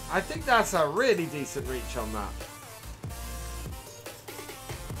think that's a really decent reach on that.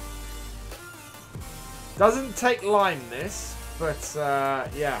 Doesn't take lime this, but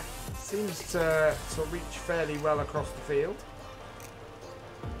yeah, seems to reach fairly well across the field.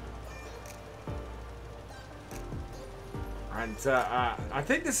 And I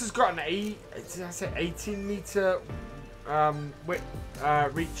think this has got an 18 meter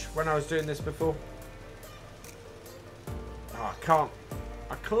reach when I was doing this before. Oh,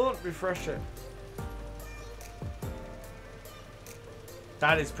 I can't refresh it.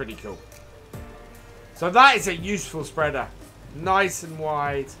 That is pretty cool. So that is a useful spreader. Nice and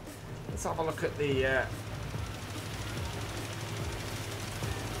wide. Let's have a look at the... yeah,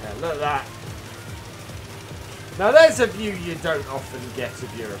 look at that. Now there's a view you don't often get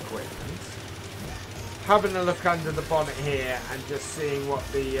of your equipment. Having a look under the bonnet here and just seeing what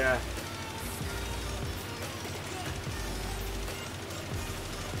the...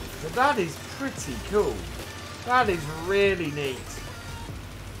 So that is pretty cool. That is really neat.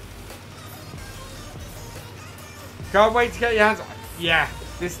 Can't wait to get your hands on. Yeah,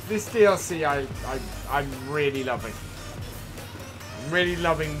 this DLC I'm really loving. I'm really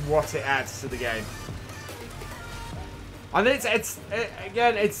loving what it adds to the game. And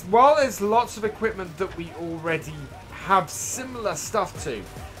again, while there's lots of equipment that we already have similar stuff to,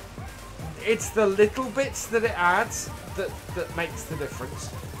 it's the little bits that it adds that makes the difference,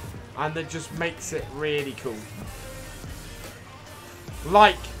 and that just makes it really cool.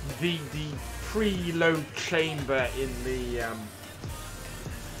 Like the preload chamber in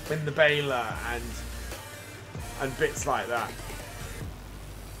the baler and bits like that.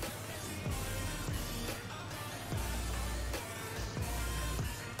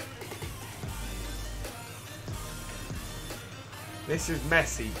 This is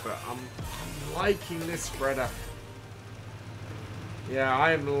messy, but I'm liking this spreader. Yeah,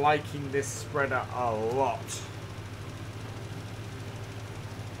 I am liking this spreader a lot.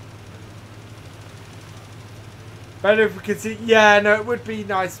 Better if we could see... Yeah, no, it would be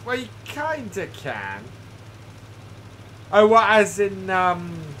nice. Well, you kinda can. Oh, what, as in,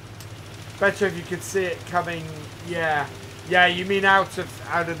 better if you could see it coming... Yeah. Yeah, you mean out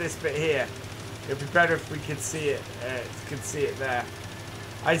of this bit here. It'd be better if we could see it there.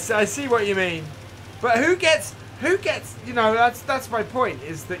 I see what you mean. But who gets, you know, that's my point,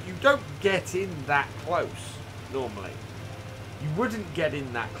 is that you don't get in that close, normally. You wouldn't get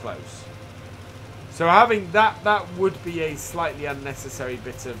in that close. So having that would be a slightly unnecessary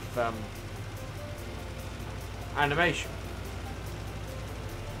bit of animation.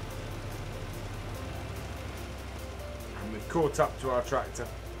 And we've caught up to our tractor.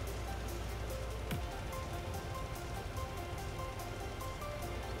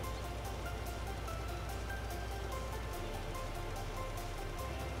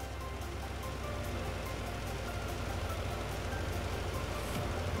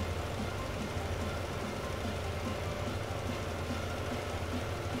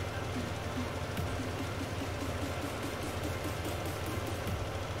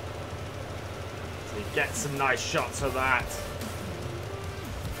 Get some nice shots of that.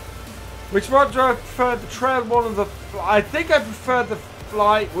 Which one do I prefer? The trail one or the... I think I prefer the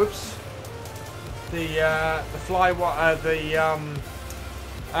fly... Whoops. The fly...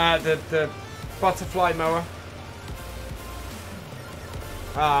 the butterfly mower.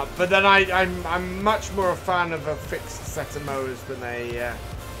 But then I'm much more a fan of a fixed set of mowers than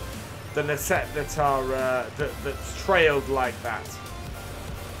a set that are that's trailed like that.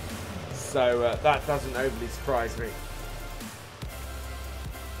 So that doesn't overly surprise me.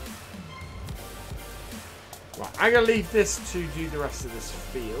 Right, I'm going to leave this to do the rest of this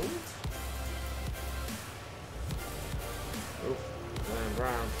field. Oh, turn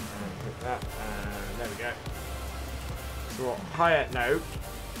around and put that. There we go. So what? Hire, no.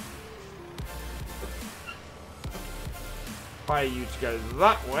 Hire you to go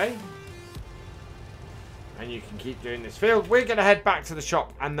that way. And you can keep doing this field. We're going to head back to the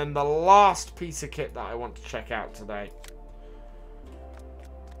shop. And then the last piece of kit that I want to check out today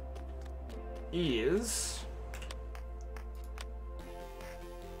is...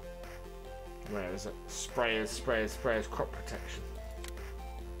 Where is it? Sprayers, crop protection.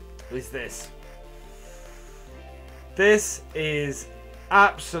 Is this? This is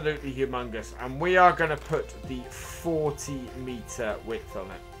absolutely humongous. And we are going to put the 40 meter width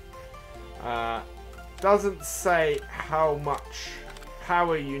on it. Doesn't say how much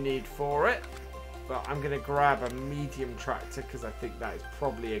power you need for it, but I'm going to grab a medium tractor because I think that is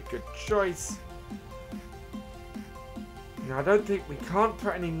probably a good choice. Now, I don't think we can't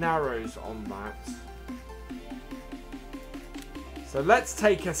put any narrows on that. So let's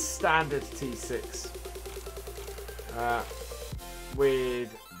take a standard T6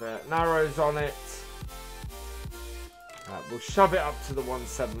 with the narrows on it. We'll shove it up to the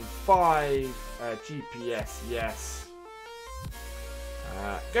 175. GPS, yes.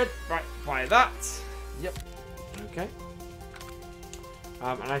 Good. Right, fire that. Yep. Okay.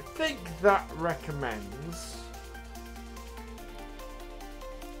 And I think that recommends.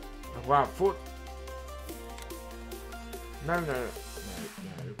 Oh, wow, No.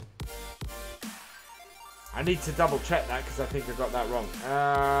 I need to double check that because I think I got that wrong.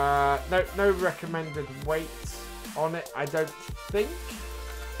 No recommended weight on it, I don't think.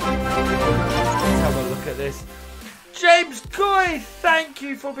 Let's have a look at this. James Coy, thank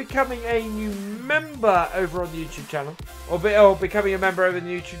you for becoming a new member over on the YouTube channel. Or becoming a member over the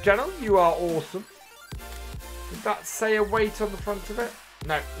YouTube channel. You are awesome. Did that say a weight on the front of it?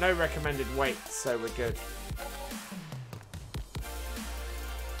 No recommended weight, so we're good.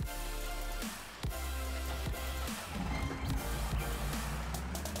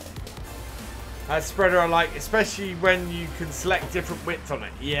 That spreader I like, especially when you can select different widths on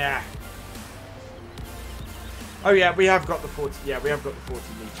it. Yeah. Oh yeah, we have got the 40. Yeah, we have got the 40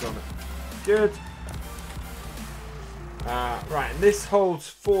 meter on it. Good. Right, and this holds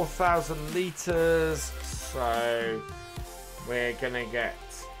 4,000 liters, so we're gonna get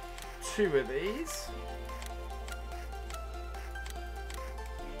 2 of these.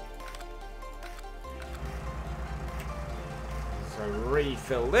 So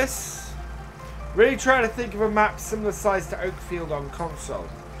refill this. Really trying to think of a map similar size to Oakfield on console.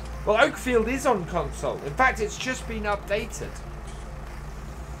 Well, Oakfield is on console. In fact, it's just been updated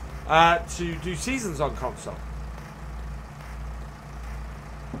to do seasons on console.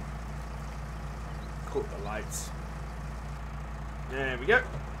 Caught the lights. There we go.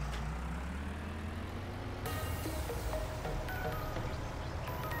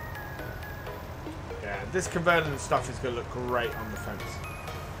 Yeah, this Kverneland stuff is going to look great on the fence.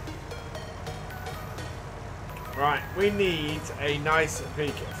 Right, we need a nice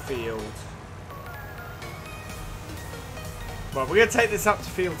big field. Well, we're going to take this up to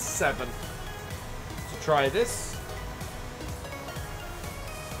field 7 to try this.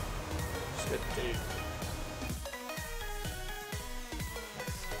 Just going to do.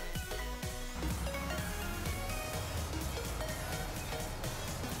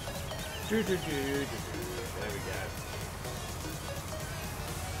 There we go.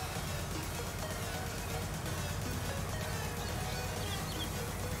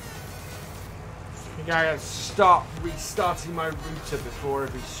 I think I gotta start restarting my router before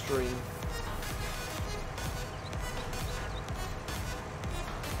every stream.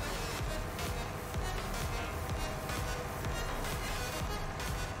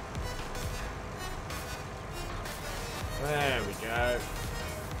 There we go.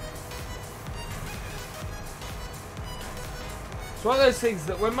 It's one of those things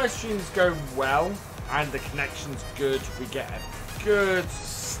that when my streams go well and the connection's good, we get a good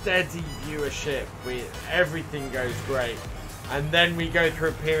steady viewership, everything goes great, and then we go through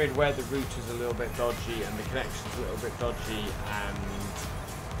a period where the router's a little bit dodgy and the connection's a little bit dodgy, and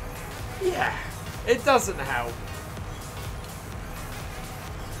yeah, it doesn't help.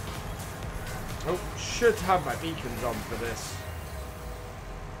 Oh, should have my beacons on for this.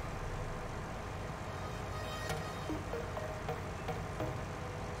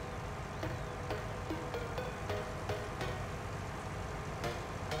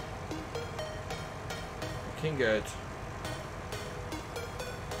 Looking good.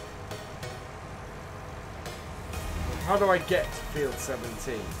 How do I get to field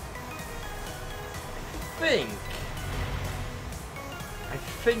 17? I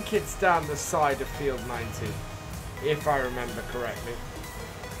think it's down the side of field 19, if I remember correctly.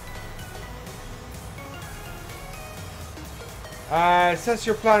 Says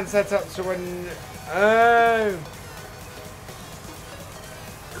your plan set up so when... Oh!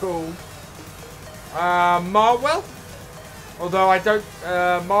 Cool. Marwell? Although I don't...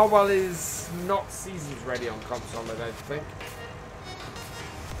 Marwell is not seasons ready on console, I don't think.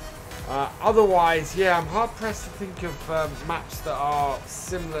 Otherwise, yeah, I'm hard pressed to think of maps that are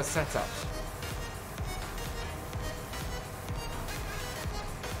similar setups.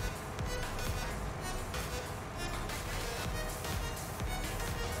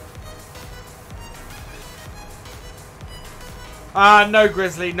 No,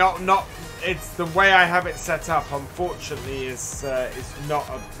 Grizzly, not. It's the way I have it set up. Unfortunately, is not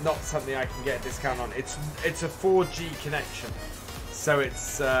something I can get a discount on. It's a 4G connection. So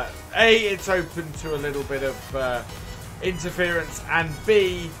it's it's open to a little bit of interference, and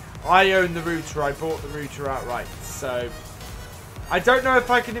B, I own the router. I bought the router outright. So I don't know if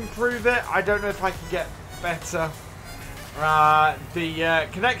I can improve it. I don't know if I can get better. The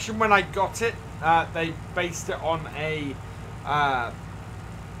connection when I got it, they based it on a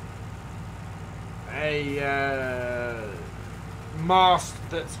mast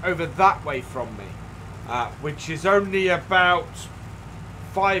that's over that way from me, which is only about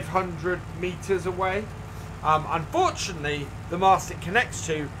 500 meters away. Unfortunately, the mast it connects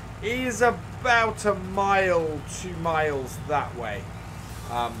to is about a mile, 2 miles that way,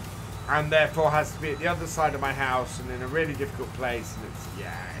 and therefore has to be at the other side of my house and in a really difficult place. And it's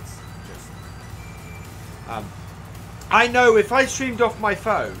just I know if I streamed off my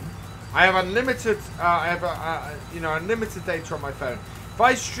phone, I have unlimited unlimited data on my phone. If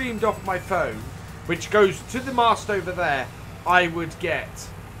I streamed off my phone, which goes to the mast over there, I would get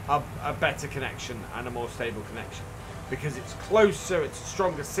a better connection and a more stable connection, because it's closer, it's a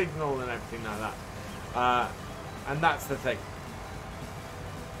stronger signal and everything like that. And that's the thing.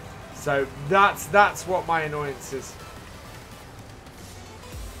 So that's what my annoyance is.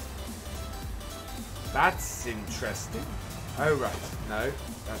 That's interesting. Oh right, no,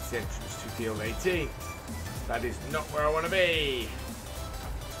 that's the entrance to field 18. That is not where I want to be.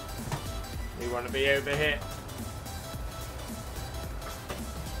 We want to be over here.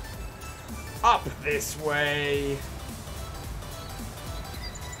 Up this way.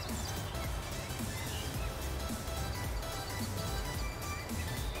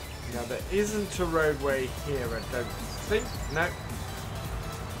 Now there isn't a roadway here, I don't think. No.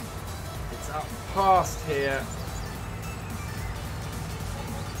 It's up past here.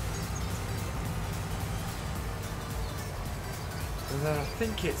 And then I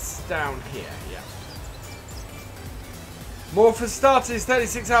think it's down here, yeah. More for starters,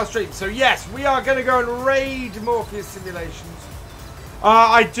 36-hour stream. So yes, we are going to go and raid Morpheus Simulations.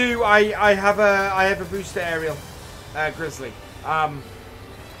 I do. I have a booster aerial, Grizzly.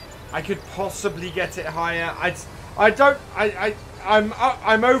 I could possibly get it higher.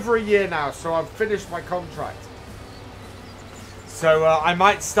 I'm over a year now, so I've finished my contract. So I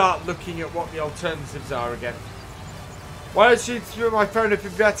might start looking at what the alternatives are again. Why don't you through my phone if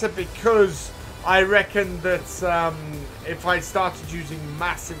it's better? Because I reckon that if I started using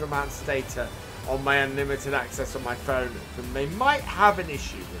massive amounts of data on my unlimited access on my phone, then they might have an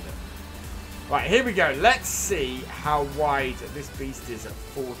issue with it. Right, here we go. Let's see how wide this beast is at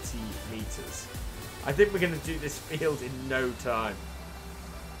 40 meters. I think we're going to do this field in no time.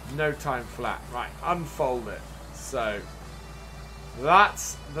 No time flat. Right, unfold it. So,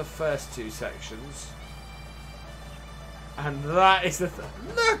 that's the first two sections. And that is the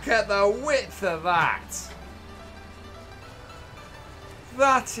look at the width of that.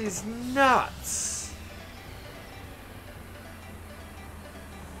 That is nuts.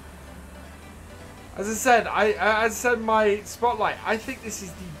 As I said, my spotlight. I think this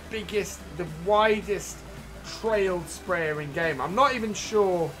is the biggest, the widest trailed sprayer in game. I'm not even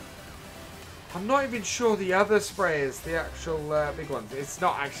sure the other sprayers, the actual big ones. It's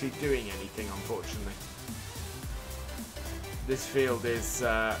not actually doing anything, unfortunately. This field is,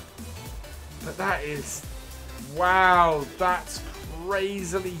 but that is, wow, that's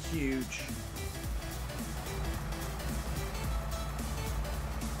crazily huge.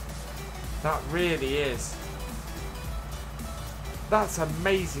 That really is. That's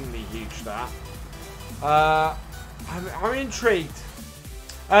amazingly huge, that. I'm intrigued.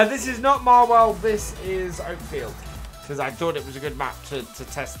 This is not Marwell, this is Oakfield, because I thought it was a good map to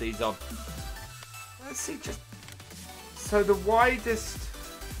test these on. Let's see, just... So the widest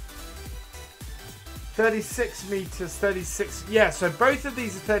 36 meters, 36, yeah, so both of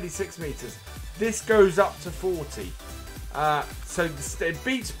these are 36 meters. This goes up to 40. So it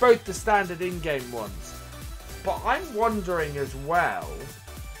beats both the standard in-game ones. But I'm wondering as well,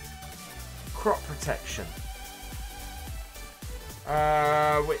 crop protection.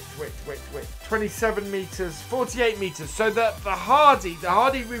 Wait, 27 meters, 48 meters. So the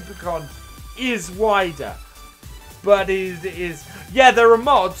Hardy Rubicon is wider. But it is, yeah, there are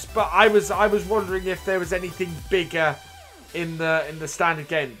mods, but I was wondering if there was anything bigger in the standard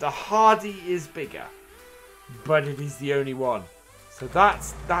game. The Hardy is bigger, but it is the only one. So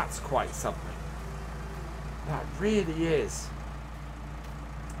that's quite something. That really is.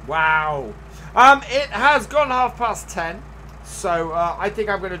 Wow. It has gone 10:30, so I think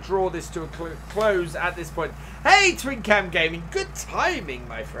I'm going to draw this to a close at this point. Hey, Twincam Gaming, good timing,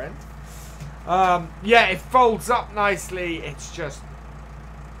 my friend. Yeah, it folds up nicely. It's just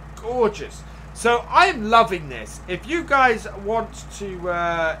gorgeous. So I'm loving this. If you guys want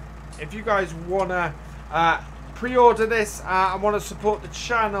to, pre-order this and want to support the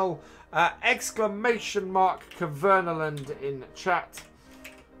channel, !Kverneland in chat.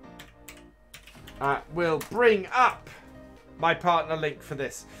 We'll bring up my partner link for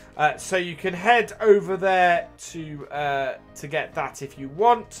this, so you can head over there to get that if you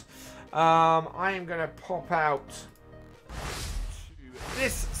want. I am going to pop out to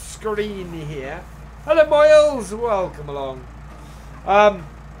this screen here. Hello, Moyles, welcome along.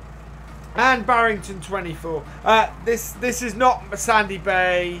 And Barrington 24. This is not Sandy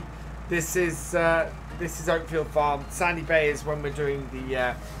Bay. This is Oakfield Farm. Sandy Bay is when we're doing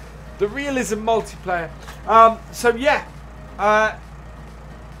the realism multiplayer. So yeah, that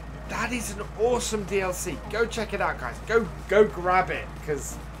is an awesome DLC. Go check it out, guys. Go grab it,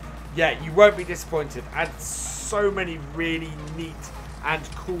 because yeah, you won't be disappointed. And so many really neat and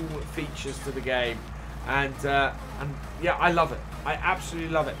cool features to the game, and yeah, I love it. I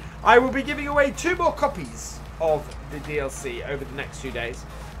absolutely love it. I will be giving away 2 more copies of the DLC over the next 2 days.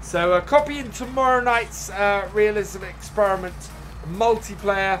 So a copy in tomorrow night's realism experiment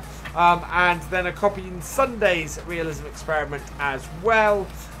multiplayer, and then a copy in Sunday's realism experiment as well.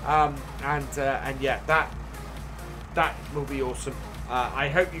 And yeah, that will be awesome. I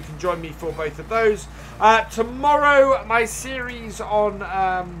hope you can join me for both of those. Tomorrow, my series on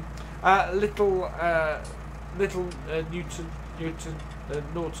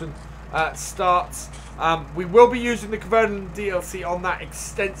Norton starts. We will be using the Kverneland DLC on that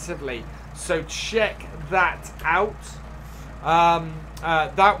extensively, so check that out.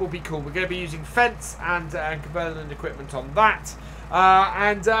 That will be cool. We're going to be using fence and Kverneland equipment on that.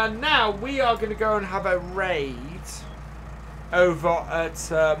 And now we are going to go and have a raid over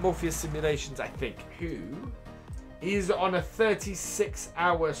at Morpheus Simulations, I think, who is on a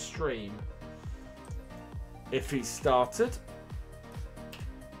 36-hour stream. If he started.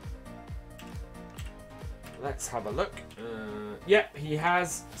 Let's have a look. Yep, he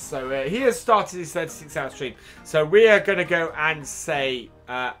has. So he has started his 36-hour stream. So we are going to go and say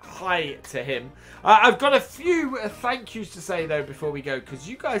hi to him. I've got a few thank yous to say, though, before we go, because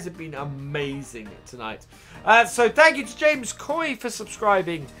you guys have been amazing tonight. So thank you to James Coy for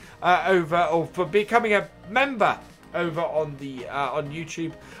subscribing or for becoming a member over on the on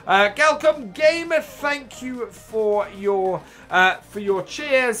YouTube. Galcomp Gamer, thank you for your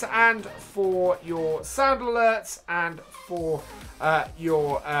cheers and for your sound alerts and for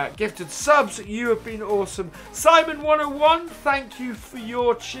your gifted subs. You have been awesome. Simon 101, thank you for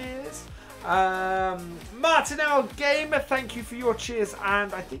your cheers. martinMLGAMER, thank you for your cheers,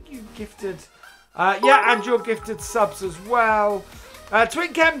 and I think you gifted yeah, and your gifted subs as well.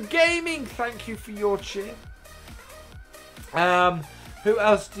 Twincam Gaming, thank you for your cheer. Who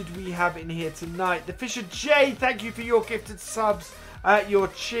else did we have in here tonight? The Fisher J, thank you for your gifted subs, your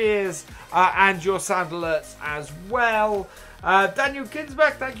cheers, and your sound alerts as well. Daniel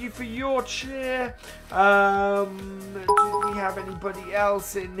Kinsberg, thank you for your cheer. Do we have anybody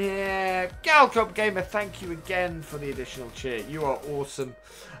else in here? Galcomp Gamer, thank you again for the additional cheer. You are awesome.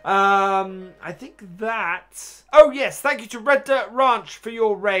 I think that... Oh, yes. Thank you to Red Dirt Ranch for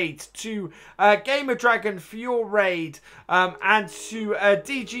your raid. To Gamer Dragon for your raid. And to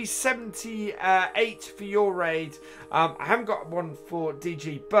DG78 for your raid. I haven't got one for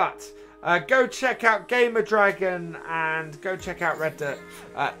DG, but go check out Gamer Dragon and go check out Red Dirt.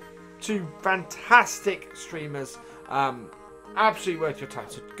 2 fantastic streamers. Absolutely worth your time.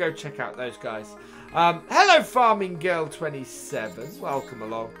 So go check out those guys. Hello, Farming Girl 27. Welcome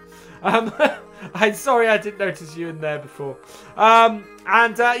along. I'm sorry I didn't notice you in there before.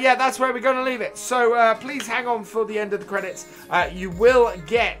 Yeah, that's where we're going to leave it. So please hang on for the end of the credits. You will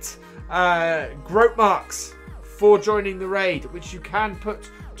get groat marks for joining the raid, which you can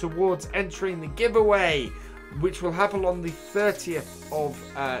put towards entering the giveaway, which will happen on the 30th of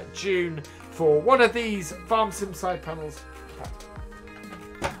June for one of these farm sim side panels.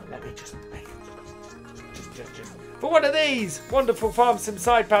 Let me just for one of these wonderful farm sim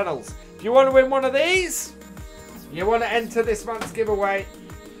side panels. If you want to win one of these, you want to enter this month's giveaway,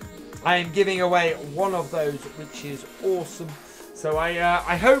 I am giving away one of those, which is awesome. So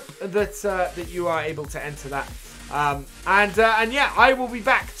I hope that that you are able to enter that. And yeah, I will be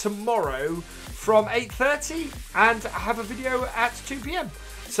back tomorrow from 8:30 and have a video at 2 PM.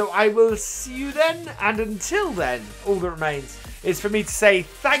 So I will see you then, and until then, all that remains is for me to say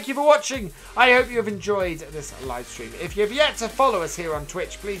thank you for watching. I hope you have enjoyed this live stream. If you have yet to follow us here on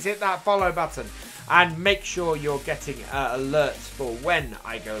Twitch, please hit that follow button and make sure you're getting alerts for when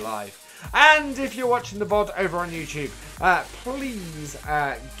I go live. And if you're watching the VOD over on YouTube, please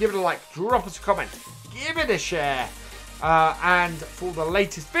give it a like, drop us a comment, give it a share, and for the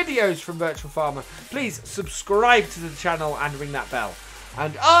latest videos from Virtual Farmer, please subscribe to the channel and ring that bell.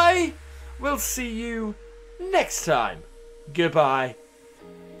 And I will see you next time. Goodbye.